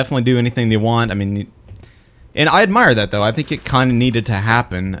definitely do anything they want. I mean... And I admire that, though. I think it kind of needed to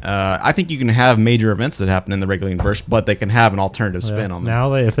happen. I think you can have major events that happen in the regular universe, but they can have an alternative spin on them.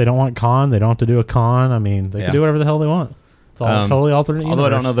 Now, if they don't want Khan, they don't have to do a Khan. I mean, they can do whatever the hell they want. It's all totally alternate universe.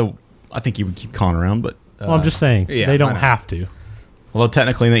 Although I don't know I think you would keep Khan around, but... well, I'm just saying, they don't have to. Although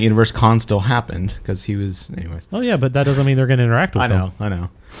technically in that universe, Khan still happened, because he was... Anyways. Oh, yeah, but that doesn't mean they're going to interact with them. I know.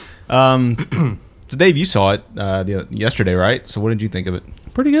 So, Dave, you saw it yesterday, right? So what did you think of it?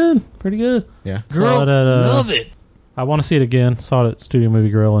 Pretty good. Yeah. Girls love it. I want to see it again. Saw it at Studio Movie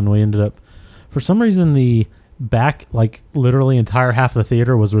Grill, and we ended up... For some reason, the back, literally entire half of the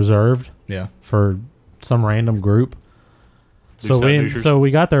theater was reserved. Yeah. For some random group. So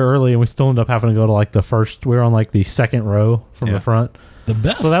we got there early, and we still ended up having to go to, the first... We were on, the second row from the front. The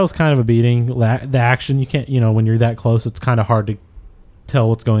best. So that was kind of a beating. The action, you can't... when you're that close, it's kind of hard to tell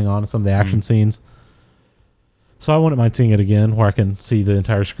what's going on in some of the action scenes. So I wouldn't mind seeing it again, where I can see the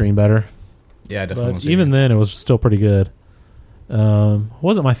entire screen better. Yeah, definitely. But even then, it was still pretty good.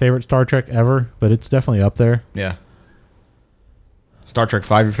 Wasn't my favorite Star Trek ever, but it's definitely up there. Yeah. Star Trek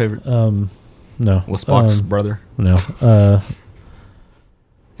 5 your favorite? No. With Spock's brother? No.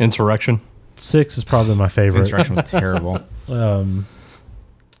 Insurrection? 6 is probably my favorite. Insurrection was terrible.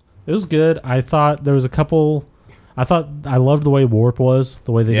 It was good. I thought there was a couple. I loved the way warp was,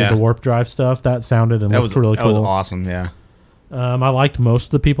 the way they did the warp drive stuff. That sounded and looked really cool. That was awesome. Yeah. I liked most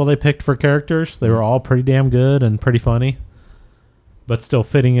of the people they picked for characters. They were all pretty damn good and pretty funny, but still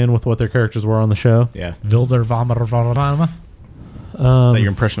fitting in with what their characters were on the show. Yeah. Wilder Vommer. Is that your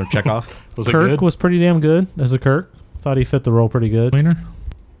impression of Chekhov? Kirk was pretty damn good as a Kirk. Thought he fit the role pretty good.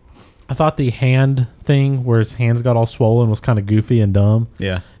 I thought the hand thing where his hands got all swollen was kind of goofy and dumb.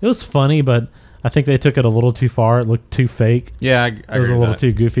 Yeah. It was funny, but I think they took it a little too far. It looked too fake. Yeah, I it was a little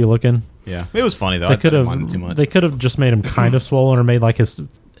too goofy looking. Yeah, it was funny though. They could have just made him kind of swollen, or made like his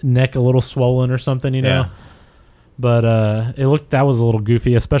neck a little swollen or something, you know. Yeah. But that was a little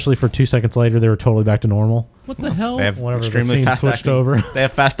goofy, especially for 2 seconds later they were totally back to normal. What the hell? They have Whatever, extremely the scene fast switched acting. over. They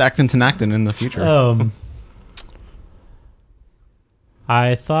have fast acting Tenactin in the future.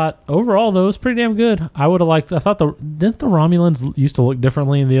 I thought overall though it was pretty damn good. I would have liked. I thought didn't the Romulans used to look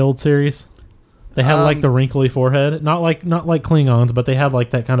differently in the old series? They had like the wrinkly forehead, not like Klingons, but they had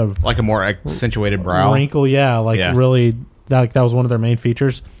like that kind of like a more accentuated brow wrinkle. Yeah, really. That was one of their main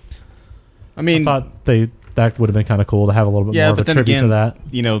features. I mean, I thought that would have been kind of cool to have a little bit more of a tribute to that.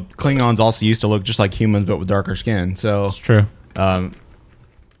 You know, Klingons also used to look just like humans, but with darker skin. So it's true.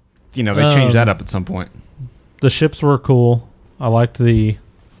 You know, they changed that up at some point. The ships were cool. I liked the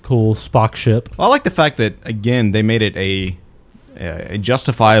cool Spock ship. Well, I like the fact that again they made it a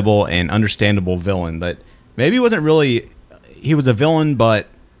justifiable and understandable villain. That maybe wasn't really he was a villain, but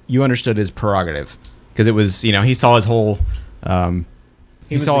you understood his prerogative because it was he saw his whole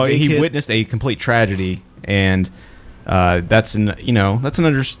he witnessed a complete tragedy, and that's an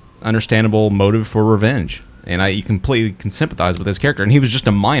understandable motive for revenge, and you completely can sympathize with his character. And he was just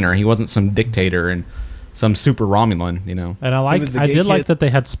a minor; he wasn't some dictator and some super Romulan, And I did like that they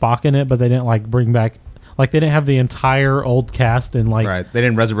had Spock in it, but they didn't bring back. They didn't have the entire old cast in right. They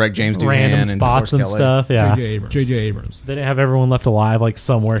didn't resurrect James Doohan random spots and stuff. Yeah, J.J. Abrams. They didn't have everyone left alive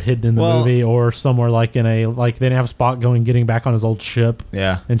somewhere hidden in the movie, or somewhere they didn't have Spock getting back on his old ship.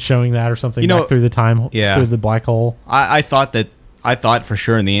 Yeah, and showing that or something back through the time. Yeah, through the black hole. I thought for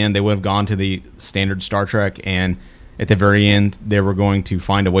sure in the end they would have gone to the standard Star Trek, and at the very end they were going to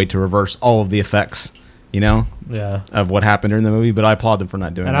find a way to reverse all of the effects. Of what happened during the movie, but I applaud them for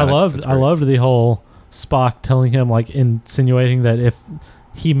not doing that. And I loved the whole Spock telling him, insinuating that if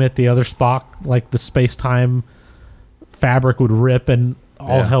he met the other Spock, the space-time fabric would rip and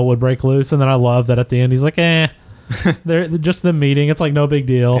all hell would break loose. And then I love that at the end he's like, they're just them meeting. It's no big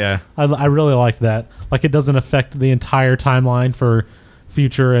deal. Yeah. I really liked that. It doesn't affect the entire timeline for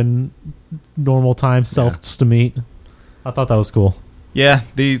future and normal time selves to meet. I thought that was cool. Yeah,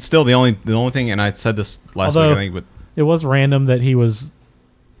 the only thing, and I said this last week, I think, but it was random that he was.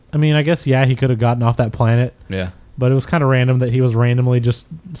 I mean, I guess he could have gotten off that planet. Yeah, but it was kind of random that he was randomly just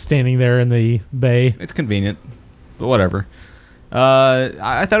standing there in the bay. It's convenient, but whatever.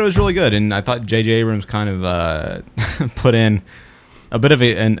 I thought it was really good, and I thought J.J. Abrams kind of put in a bit of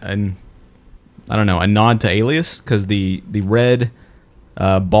a nod to Alias, because the red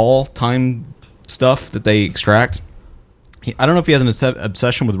ball time stuff that they extract. I don't know if he has an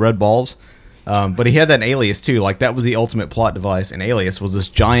obsession with red balls, but he had that in Alias too. That was the ultimate plot device in Alias, was this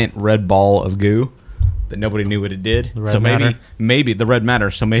giant red ball of goo that nobody knew what it did. So maybe the red matter.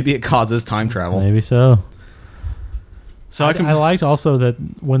 So maybe it causes time travel. Maybe so. So I liked also that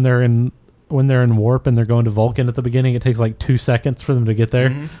when they're in warp and they're going to Vulcan at the beginning, it takes 2 seconds for them to get there.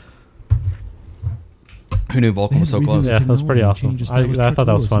 Mm-hmm. Who knew Vulcan was so close? Yeah, that was pretty awesome. I thought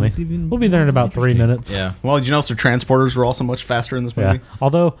that was funny. We'll be there in about 3 minutes. Yeah. Well, did you notice their transporters were also much faster in this movie? Yeah.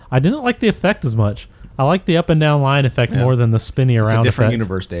 Although, I didn't like the effect as much. I like the up and down line effect more than the spinny around effect. It's a different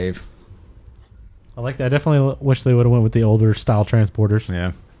universe, Dave. I like that. I definitely wish they would have went with the older style transporters.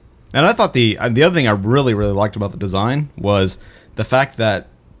 Yeah. And I thought the other thing I really, really liked about the design was the fact that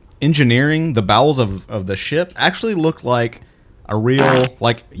engineering the bowels of the ship actually looked like a real,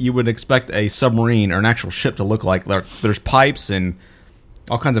 you would expect a submarine or an actual ship to look like. There's pipes and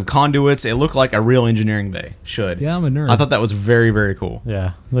all kinds of conduits. It looked like a real engineering bay should. Yeah, I'm a nerd. I thought that was very, very cool.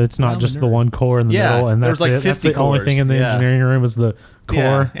 Yeah, it's not just the one core in the middle, and that's there's 50 that's the cores. only thing in the engineering room is the core.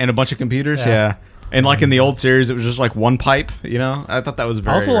 Yeah, and a bunch of computers, yeah. And in the old series, it was just one pipe, I thought that was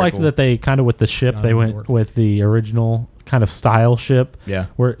very, I also liked cool. that they kind of, with the ship, they went with the original kind of style ship. Yeah.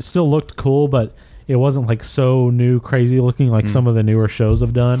 Where it still looked cool, but it wasn't so new, crazy looking like some of the newer shows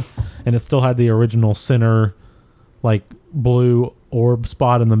have done. And it still had the original center, blue orb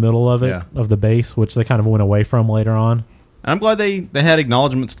spot in the middle of it, of the base, which they kind of went away from later on. I'm glad they had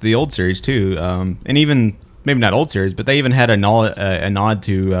acknowledgments to the old series, too. And even, maybe not old series, but they even had a nod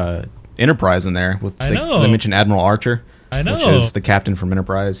to Enterprise in there. They mentioned Admiral Archer. I know. Which is the captain from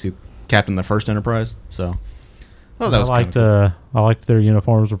Enterprise, who captained the first Enterprise. So, that was liked cool. I liked their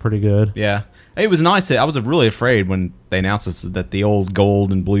uniforms were pretty good. Yeah. It was nice. I was really afraid when they announced this that the old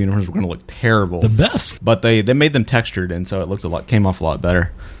gold and blue uniforms were going to look terrible. The best. But they made them textured, and so it came off a lot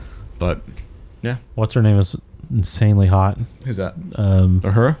better. But, yeah. What's her name is insanely hot. Who's that?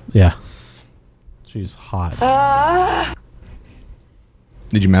 Her? Yeah. She's hot.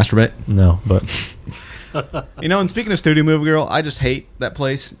 Did you masturbate? No, but... And speaking of Studio Movie Girl, I just hate that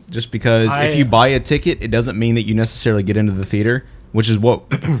place just because if you buy a ticket, it doesn't mean that you necessarily get into the theater, which is what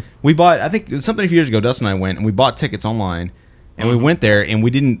we bought. I think something a few years ago, Dustin and I went, and we bought tickets online, and we went there, and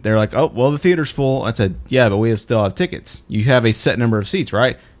we didn't, they're like, oh, well, the theater's full. I said, yeah, but we still have tickets. You have a set number of seats,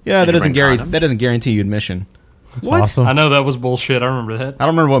 right? Yeah, that doesn't guarantee you admission. That's what? Awesome. I know that was bullshit. I remember that. I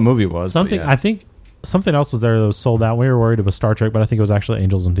don't remember what movie it was. I think something else was there that was sold out. We were worried it was Star Trek, but I think it was actually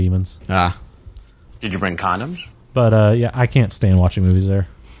Angels and Demons. Did you bring condoms? But yeah, I can't stand watching movies there.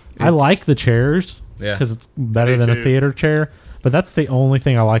 I like the chairs because it's better than a theater chair. But that's the only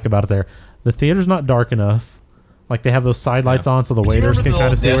thing I like about it there. The theater's not dark enough. Like, they have those side lights on so the waiters can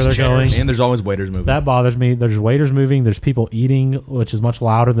kind of see where they're going. And there's always waiters moving. That bothers me. There's waiters moving. There's people eating, which is much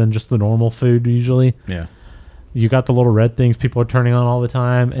louder than just the normal food usually. Yeah. You got the little red things people are turning on all the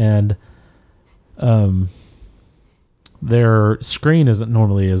time, and their screen isn't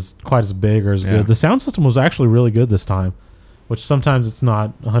normally quite as big or as good. The sound system was actually really good this time, which sometimes it's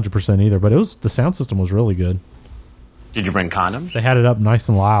not 100% either, but the sound system was really good. Did you bring condoms? They had it up nice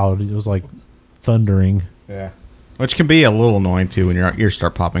and loud. It was like thundering. Yeah. Which can be a little annoying too when your ears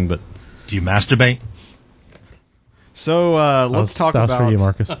start popping, but do you masturbate? So let's talk about for you,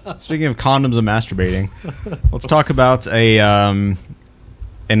 Marcus. Speaking of condoms and masturbating, let's talk about an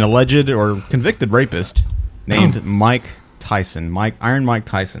alleged or convicted rapist named Mike Tyson. Iron Mike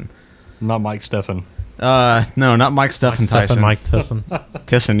Tyson. Not Mike Steffen. No, not Mike Steffen Tyson. Mike Tyson.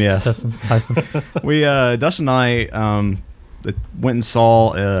 Tyson, yeah. Tyson. We Dustin and I went and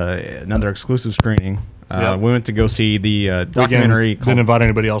saw another exclusive screening. We went to go see the documentary. Didn't invite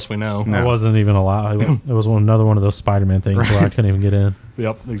anybody else we know. No. I wasn't even allowed. It was another one of those Spider-Man things where I couldn't even get in.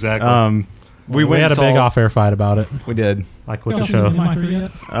 Yep, exactly. We had a big off-air fight about it. We did. I quit the show.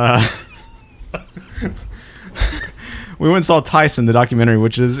 We went and saw Tyson, the documentary,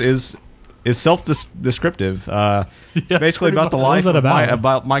 which is self-descriptive. Basically about the life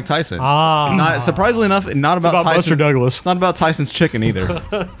about Mike Tyson. Not, surprisingly enough, not about Tyson. Buster Douglas. It's not about Tyson's chicken either.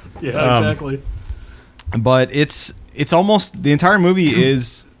 Yeah, exactly. But it's almost the entire movie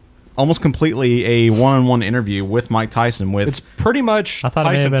is almost completely a one-on-one interview with Mike Tyson. It's pretty much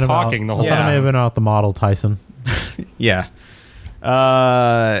Tyson talking the whole time. I thought it may have been about the model Tyson. Yeah.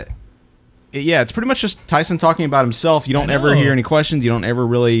 It's pretty much just Tyson talking about himself. You don't ever hear any questions. You don't ever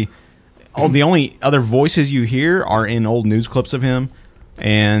really... the only other voices you hear are in old news clips of him.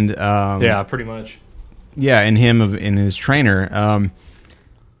 And... yeah, pretty much. Yeah, and in his trainer.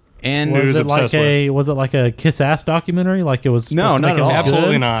 And was it like a kiss ass documentary? Like it was no, not at all.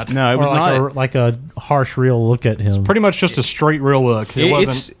 Absolutely not. No, it was not like a harsh, real look at him. It's pretty much just a straight, real look. It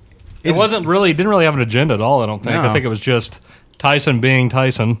wasn't really. Didn't really have an agenda at all. I don't think. No. I think it was just Tyson being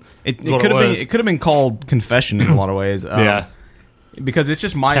Tyson. It could have been called confession in a lot of ways. Yeah, because it's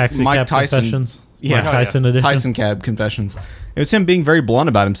just Mike Tyson. Confessions. Yeah, Mike Tyson edition. Tyson Cab Confessions. It was him being very blunt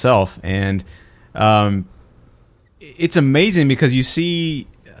about himself, and it's amazing because you see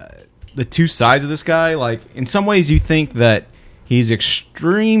the two sides of this guy. Like, in some ways you think that he's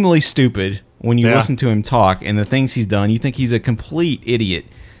extremely stupid when you listen to him talk and the things he's done. You think he's a complete idiot.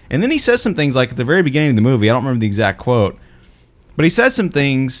 And then he says some things like at the very beginning of the movie, I don't remember the exact quote, but he says some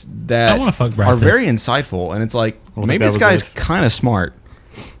things that are very insightful, and it's like, maybe this guy's kind of smart.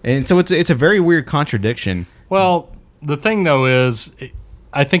 And so it's a very weird contradiction. Well, the thing though is,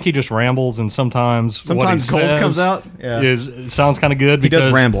 I think he just rambles, and sometimes what he gold says comes out. It sounds kind of good. He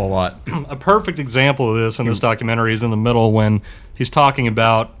does ramble a lot. A perfect example of this in this documentary is in the middle when he's talking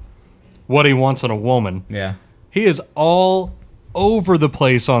about what he wants in a woman. Yeah, he is all over the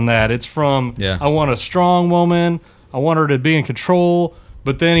place on that. It's from I want a strong woman, I want her to be in control,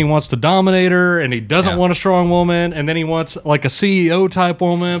 but then he wants to dominate her, and he doesn't want a strong woman, and then he wants like a CEO type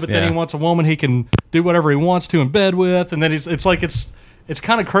woman, but then he wants a woman he can do whatever he wants to in bed with, and then it's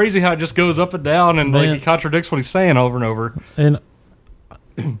kind of crazy how it just goes up and down, and like he contradicts what he's saying over and over. And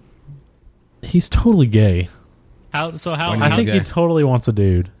he's totally gay. I think he totally wants a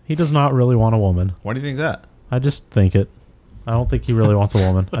dude. He does not really want a woman. Why do you think that? I just think it. I don't think he really wants a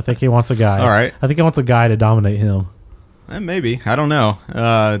woman. I think he wants a guy. All right. I think he wants a guy to dominate him. Maybe. I don't know.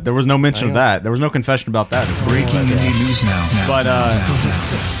 There was no mention of that. There was no confession about that. Breaking news now. But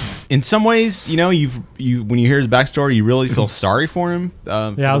in some ways, you know, you when you hear his backstory, you really feel sorry for him.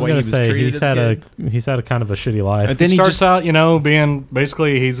 Yeah, I was going to say he's had a kind of a shitty life. But then he starts out, you know, being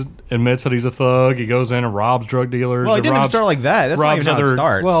basically he admits that he's a thug. He goes in and robs drug dealers. Well, it didn't even start like that. That's not even how it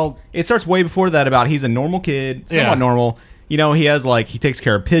starts. Well, it starts way before that. About he's a normal kid, somewhat normal. You know, he takes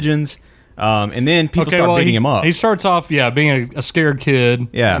care of pigeons. And then people start beating him up. He starts off, being a scared kid.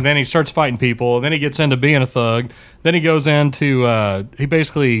 Yeah. And then he starts fighting people. And then he gets into being a thug. Then he goes into, he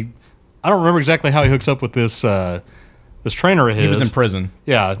basically, I don't remember exactly how he hooks up with this trainer of his. He was in prison.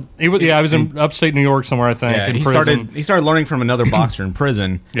 Yeah. He was in upstate New York somewhere, I think. Yeah, in he prison. started learning from another boxer in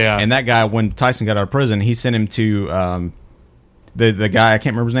prison. Yeah. And that guy, when Tyson got out of prison, he sent him to the guy, I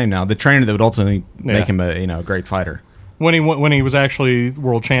can't remember his name now, the trainer that would ultimately make him a great fighter. When he was actually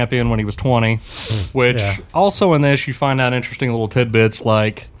world champion when he was 20, which also in this you find out interesting little tidbits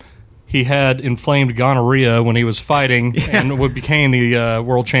like he had inflamed gonorrhea when he was fighting and became the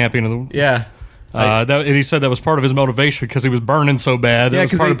world champion of the and he said that was part of his motivation because he was burning so bad.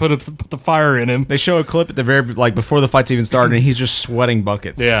 It was part of put the fire in him. They show a clip at the very before the fights even started, and he's just sweating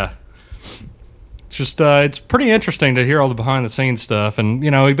buckets. Yeah. Just it's pretty interesting to hear all the behind the scenes stuff, and you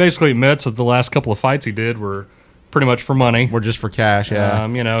know he basically admits that the last couple of fights he did were pretty much for money. Or just for cash, yeah.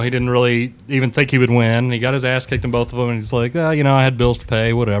 You know, he didn't really even think he would win. He got his ass kicked in both of them, and he's like, I had bills to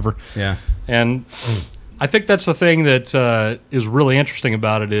pay, whatever. Yeah. And I think that's the thing that is really interesting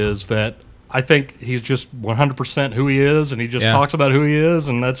about it is that I think he's just 100% who he is, and he just talks about who he is,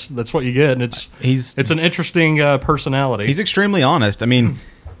 and that's what you get. And it's an interesting personality. He's extremely honest. I mean,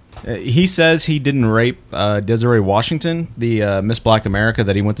 he says he didn't rape Desiree Washington, the Miss Black America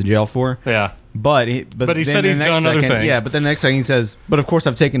that he went to jail for. Yeah. But he said he's done other things. Yeah, but then the next thing he says, but of course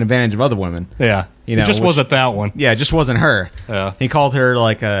I've taken advantage of other women. Yeah. You know, it just wasn't that one. Yeah, it just wasn't her. Yeah. He called her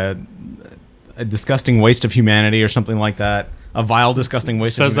like a disgusting waste of humanity or something like that. A vile, disgusting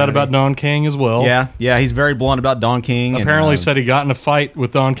waste of humanity. Says that about Don King as well. Yeah, he's very blunt about Don King. Apparently said he got in a fight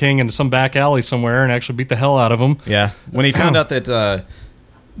with Don King in some back alley somewhere and actually beat the hell out of him. Yeah. When he found out that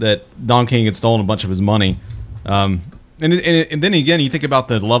Don King had stolen a bunch of his money. And then again, you think about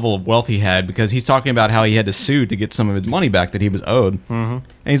the level of wealth he had because he's talking about how he had to sue to get some of his money back that he was owed. Mm-hmm. And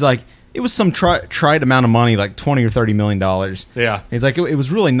he's like, it was some trite amount of money, like $20 or $30 million. Yeah. He's like, it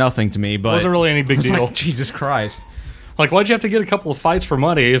was really nothing to me, but it wasn't really any big deal. Like, Jesus Christ. Like, why'd you have to get a couple of fights for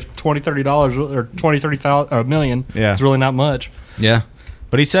money if $20, $30 or $20, $30 is really not much? Yeah.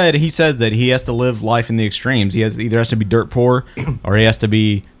 But he says that he has to live life in the extremes. He either has to be dirt poor or he has to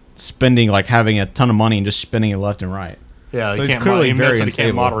be spending, like having a ton of money and just spending it left and right. Yeah, so he he's clearly very he unstable.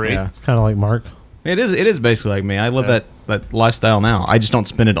 can't moderate. Yeah. It's kind of like Mark. It is basically like me. I live that lifestyle now. I just don't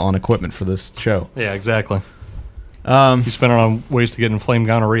spend it on equipment for this show. Yeah, exactly. You spend it on ways to get inflamed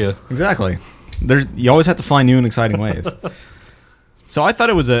gonorrhea. Exactly. You always have to find new and exciting ways. So I thought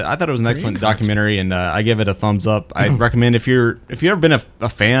it was an excellent documentary, and I give it a thumbs up. I'd recommend if you've ever been a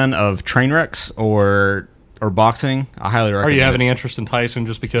fan of train wrecks or boxing, I highly recommend. Or you have it. any interest in Tyson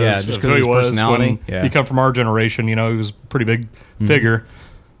just because of who his he was personality. when you come from our generation, you know, he was a pretty big figure.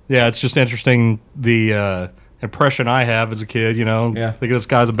 Yeah, it's just interesting the impression I have as a kid, you know. Yeah. Think this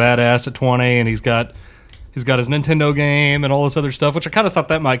guy's a badass at 20 and he's got his Nintendo game and all this other stuff, which I kind of thought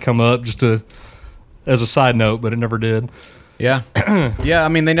that might come up as a side note, but it never did. Yeah. Yeah, I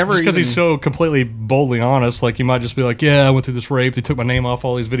mean, they never... Just because he's so completely boldly honest, like, you might just be like, yeah, I went through this rape, they took my name off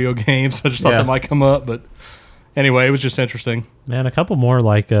all these video games. I just thought that might come up, but anyway, it was just interesting. Man, a couple more,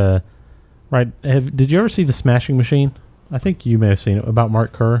 like, did you ever see The Smashing Machine? I think you may have seen it, about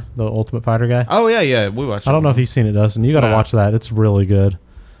Mark Kerr, the Ultimate Fighter guy. Oh, yeah, we watched it. I don't know if you've seen it, Dustin. You got to watch that. It's really good.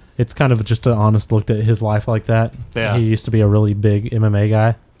 It's kind of just an honest look at his life like that. Yeah. He used to be a really big MMA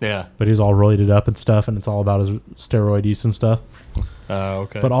guy. Yeah. But he's all roided up and stuff, and it's all about his steroid use and stuff.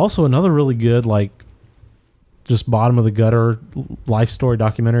 Okay. But also another really good, like, just bottom of the gutter life story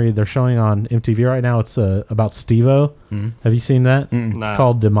documentary they're showing on MTV right now. It's about Steve-O. Mm-hmm. Have you seen that? Mm-mm. It's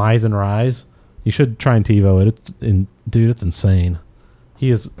called Demise and Rise. You should try and TiVo it. Dude, it's insane. He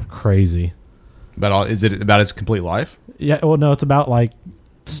is crazy. Is it about his complete life? Yeah. Well, no, it's about like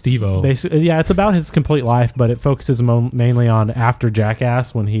Steve-O. Basically, yeah, it's about his complete life, but it focuses mainly on after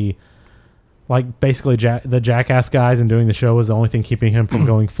Jackass when he, like, basically the Jackass guys and doing the show was the only thing keeping him from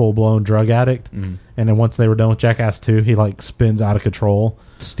going full blown drug addict. Mm. And then once they were done with Jackass 2, he like spins out of control.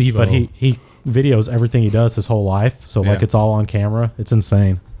 Steve-O. But he videos everything he does his whole life, so like it's all on camera. It's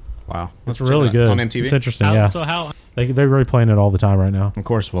insane. Wow, it's really good. It's on MTV. It's interesting. Yeah. So how they're really playing it all the time right now. Of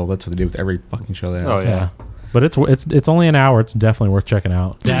course. Well, that's what they do with every fucking show they have. Oh yeah. But it's only an hour. It's definitely worth checking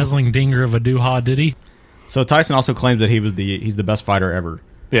out. dazzling dinger of a doo-ha did he? So Tyson also claims that he's the best fighter ever.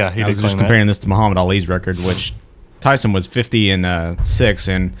 Yeah, he I did was just claim comparing this to Muhammad Ali's record, which Tyson was 50-6,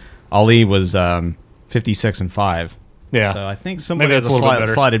 and Ali was 56-5. Yeah. So I think somebody Maybe has a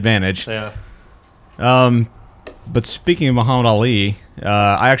slight advantage. Yeah. But speaking of Muhammad Ali,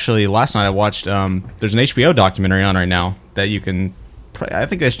 I actually last night I watched. There's an HBO documentary on right now that you can. I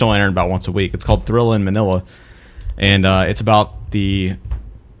think they still air about once a week. It's called Thrilla in Manilla, and it's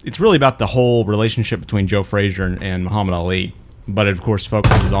really about the whole relationship between Joe Frazier and Muhammad Ali. But it of course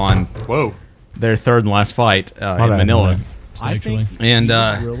focuses on their third and last fight in Manila. I think and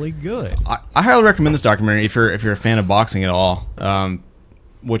really good. I highly recommend this documentary if you're a fan of boxing at all.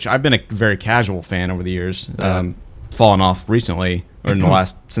 Which I've been a very casual fan over the years, fallen off recently, or in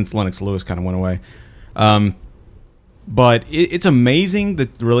the since Lennox Lewis kind of went away. But it's amazing the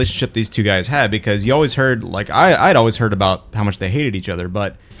relationship these two guys had, because you always heard, I'd always heard about how much they hated each other,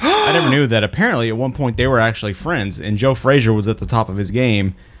 but I never knew that apparently at one point they were actually friends, and Joe Frazier was at the top of his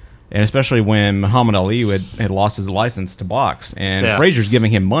game, and especially when Muhammad Ali had lost his license to box, and Frazier's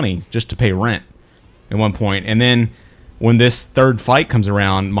giving him money just to pay rent at one point, and then when this third fight comes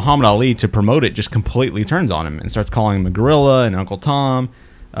around, Muhammad Ali, to promote it, just completely turns on him and starts calling him a gorilla and Uncle Tom.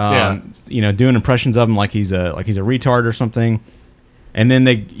 Doing impressions of him like he's a retard or something. And then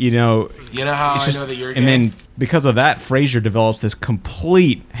they, how I know that you're gay? And then because of that, Frazier develops this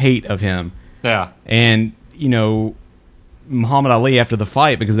complete hate of him. Yeah. And Muhammad Ali, after the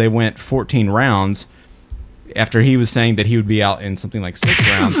fight, because they went 14 rounds, after he was saying that he would be out in something like 6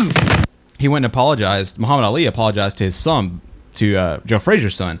 rounds. He went and apologized. Muhammad Ali apologized to his son, to Joe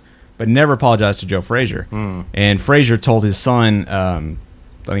Frazier's son, but never apologized to Joe Frazier. And Frazier told his son, I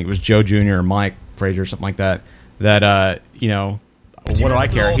think it was Joe Jr. or Mike Frazier or something like that, what do I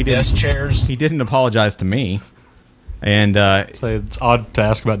care? He didn't apologize to me. And it's odd to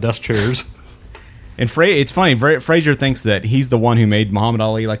ask about desk chairs. And it's funny. Frazier thinks that he's the one who made Muhammad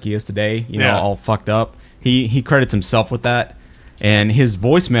Ali like he is today. All fucked up. He credits himself with that. And his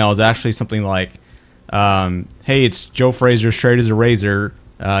voicemail is actually something like, "Hey, it's Joe Frazier, straight as a razor.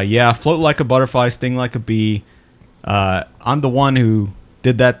 Float like a butterfly, sting like a bee. I'm the one who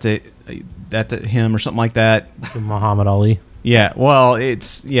did that to him," or something like that. Muhammad Ali. Yeah. Well, he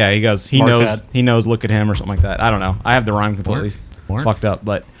goes. He knows. Look at him, or something like that. I don't know. I have the rhyme completely fucked up,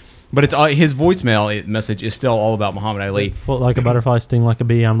 but it's his voicemail message is still all about Muhammad Ali. Float like a butterfly, sting like a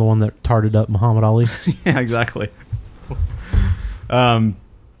bee. I'm the one that tarted up Muhammad Ali. Yeah, exactly. And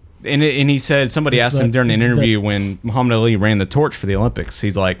he said, somebody asked him during an interview when Muhammad Ali ran the torch for the Olympics.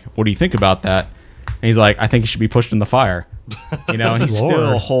 He's like, "What do you think about that?" And he's like, "I think he should be pushed in the fire." And he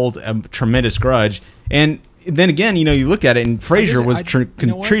still holds a tremendous grudge. And then again, you look at it, and Frazier was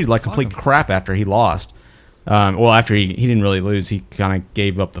treated like complete crap after he lost. After he didn't really lose, he kind of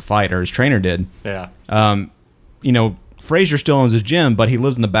gave up the fight, or his trainer did. Yeah. Frazier still owns his gym, but he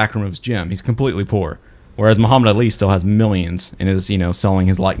lives in the back room of his gym. He's completely poor. Whereas Muhammad Ali still has millions and is, selling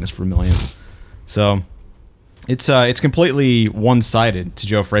his likeness for millions. So it's completely one-sided to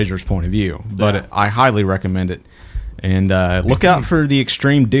Joe Frazier's point of view. But I highly recommend it. And look out for the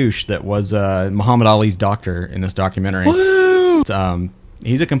extreme douche that was Muhammad Ali's doctor in this documentary.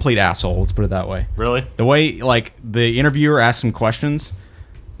 He's a complete asshole, let's put it that way. Really? The way, the interviewer asks him questions,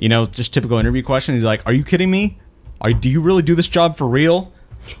 just typical interview questions. He's like, "Are you kidding me? Do you really do this job for real?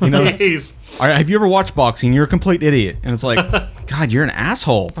 Jeez. Have you ever watched boxing? You're a complete idiot." And it's like, God, you're an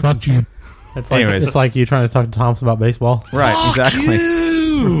asshole. Fuck you. It's like you trying to talk to Thomas about baseball. Right, Fuck exactly.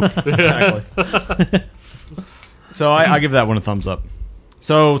 You! Exactly. So I give that one a thumbs up.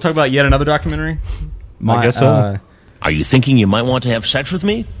 So talk about yet another documentary. I guess so. Are you thinking you might want to have sex with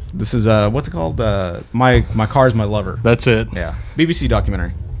me? This is what's it called? My Car's My Lover. That's it. Yeah, BBC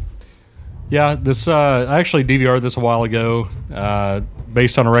documentary. Yeah, this I actually DVR'd this a while ago,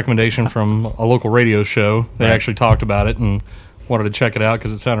 based on a recommendation from a local radio show. They actually talked about it and wanted to check it out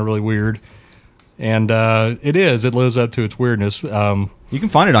because it sounded really weird. And it lives up to its weirdness. You can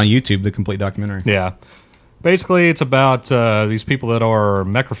find it on YouTube, the complete documentary. Yeah. Basically, it's about these people that are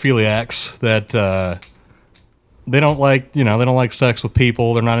necrophiliacs that they don't like sex with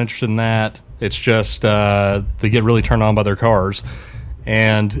people. They're not interested in that. It's just they get really turned on by their cars.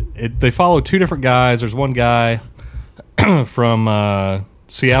 And they follow 2 different guys. There's one guy from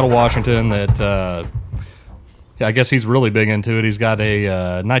Seattle, Washington that I guess he's really big into it. He's got a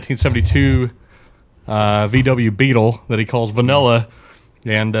 1972 VW Beetle that he calls Vanilla.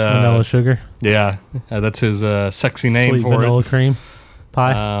 And vanilla sugar. Yeah, that's his sexy name Sweet for vanilla it. Cream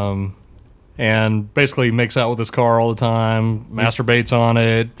pie. And basically makes out with his car all the time, masturbates on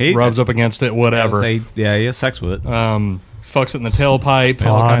it, rubs up against it, whatever. He has sex with it. Fucks it in the tailpipe,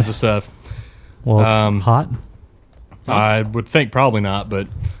 all kinds of stuff. Well, it's hot? I would think probably not, but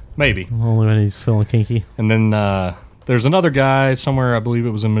maybe. Only when he's feeling kinky. And then there's another guy somewhere, I believe it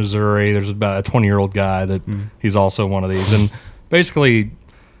was in Missouri. There's about a 20-year-old guy that he's also one of these. And basically,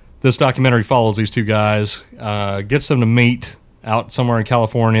 this documentary follows these two guys, gets them to meet out somewhere in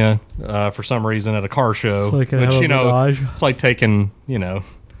California for some reason at a car show. So they can have a menage. It's like taking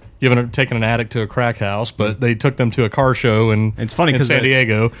an addict to a crack house, but they took them to a car show in San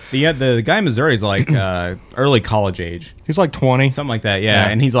Diego. The guy in Missouri is like early college age. He's like 20. Something like that, yeah.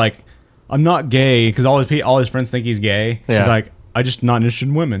 And he's like, I'm not gay, because all his friends think he's gay. Yeah. He's like, I just not interested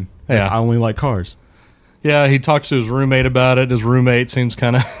in women. Yeah. I only like cars. Yeah, he talks to his roommate about it. His roommate seems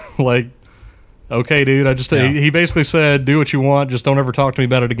kind of like, okay, dude. He basically said, do what you want, just don't ever talk to me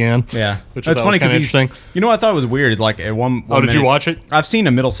about it again. Yeah, which that's funny because interesting. You know what I thought was weird is like at one. Did you watch it? I've seen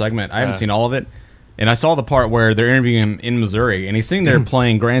a middle segment. I haven't seen all of it, and I saw the part where they're interviewing him in Missouri, and he's sitting there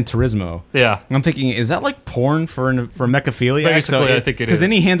playing Gran Turismo. Yeah, and I'm thinking, is that like porn for mechaphiliac? Basically, I think it is. Because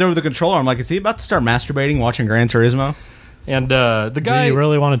then he hands over the controller. I'm like, is he about to start masturbating watching Gran Turismo? And the guy... Do you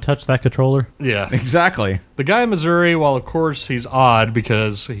really want to touch that controller? Yeah. Exactly. The guy in Missouri, while of course he's odd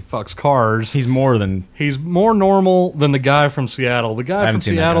because he fucks cars... He's more normal than the guy from Seattle. The guy from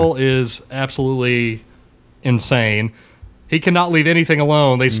Seattle is absolutely insane. He cannot leave anything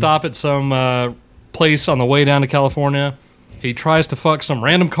alone. They stop at some place on the way down to California. He tries to fuck some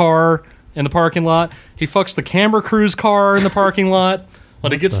random car in the parking lot. He fucks the camera crew's car in the parking lot.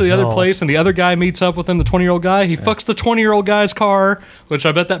 When he gets to the other place and the other guy meets up with him, the 20-year-old guy, he fucks the 20-year-old guy's car, which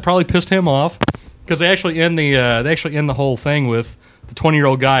I bet that probably pissed him off. Because they actually end the whole thing with the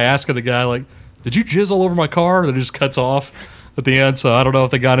 20-year-old guy asking the guy, like, did you jizz all over my car? And it just cuts off at the end, so I don't know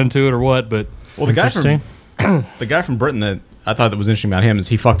if they got into it or what, but... Well, the guy from Britain that I thought that was interesting about him is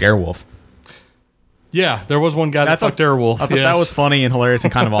he fucked Airwolf. Yeah, there was one guy that fucked Airwolf. I thought that was funny and hilarious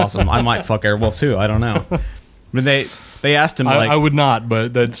and kind of awesome. I might fuck Airwolf too, I don't know. But they asked him, like... I would not,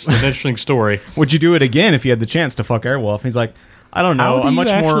 but that's an interesting story. Would you do it again if you had the chance to fuck Airwolf? He's like, I don't know. How do you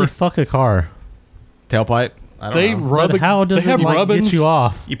actually fuck a car? Tailpipe? I don't know. But how does it like, get you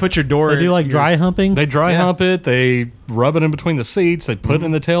off? You put your door... They do like dry humping? They dry hump it. They rub it in between the seats. They put it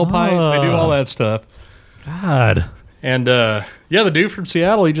in the tailpipe. They do all that stuff. God. And, the dude from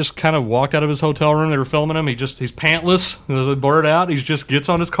Seattle, he just kind of walked out of his hotel room. They were filming him. He's pantless. They blurred out. He just gets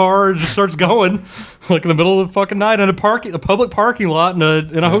on his car and just starts going, like in the middle of the fucking night in a public parking lot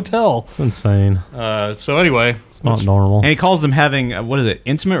in a hotel. It's insane. So anyway. It's not normal. And he calls them having,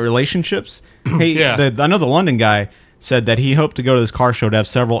 intimate relationships? Hey, I know the London guy said that he hoped to go to this car show to have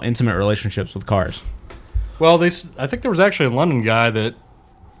several intimate relationships with cars. Well, I think there was actually a London guy that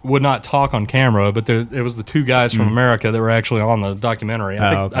would not talk on camera, but it was the two guys from America that were actually on the documentary.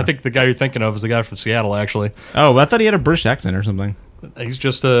 I think the guy you're thinking of is the guy from Seattle, actually. Oh, I thought he had a British accent or something. He's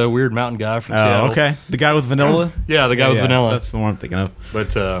just a weird mountain guy from Seattle. Oh, okay. The guy with Vanilla? Yeah, the guy with Vanilla. That's the one I'm thinking of.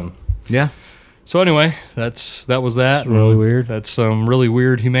 But, yeah. So anyway, that was that. It's really weird. That's some really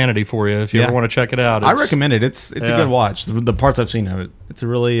weird humanity for you if you ever want to check it out. I recommend it. It's a good watch. The parts I've seen of it, it's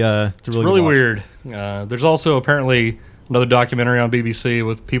really weird. There's also apparently another documentary on BBC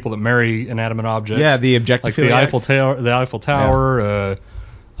with people that marry inanimate objects. Yeah, the objectophiliacs. Like the Eiffel Tower.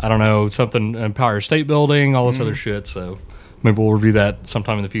 I don't know, something Empire State Building, all this other shit. So maybe we'll review that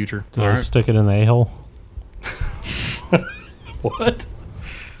sometime in the future. Do they stick it in the a-hole? What?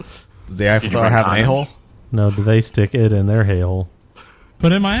 Does the Eiffel Tower have an a-hole? No, do they stick it in their hay-hole?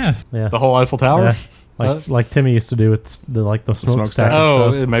 Put it in my ass. Yeah. The whole Eiffel Tower? Yeah. Like Timmy used to do with the smokestack.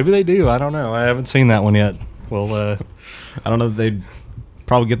 Oh, maybe they do. I don't know. I haven't seen that one yet. Well, I don't know if they'd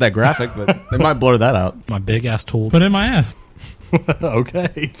probably get that graphic, but they might blur that out. My big ass tool. Put it in my ass.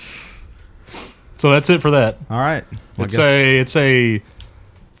 Okay. So that's it for that. All right. Well, it's a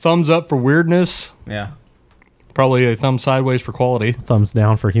thumbs up for weirdness. Yeah. Probably a thumb sideways for quality. Thumbs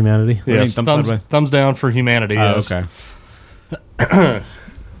down for humanity. Yes, thumbs down for humanity. Yes. Okay.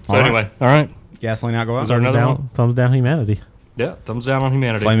 So anyway, all right. Gasoline out, go out. Is there another one? Thumbs down humanity. Yeah, thumbs down on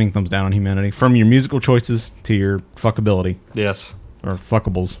humanity. Flaming thumbs down on humanity. From your musical choices to your fuckability. Yes. Or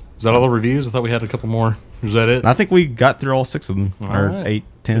fuckables. Is that all the reviews? I thought we had a couple more. Is that it? I think we got through all 6 of them. All or right. 8,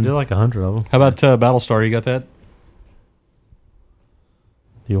 10. We did like 100 of them. How about Battlestar? You got that?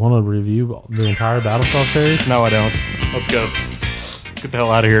 Do you want to review the entire Battlestar series? No, I don't. Let's go. Get the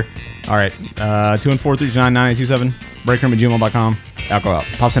hell out of here. All right. 214-329-9827. Breakroom@gmail.com. Alcohol out.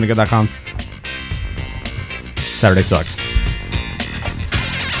 PopSyndicate.com. Saturday sucks.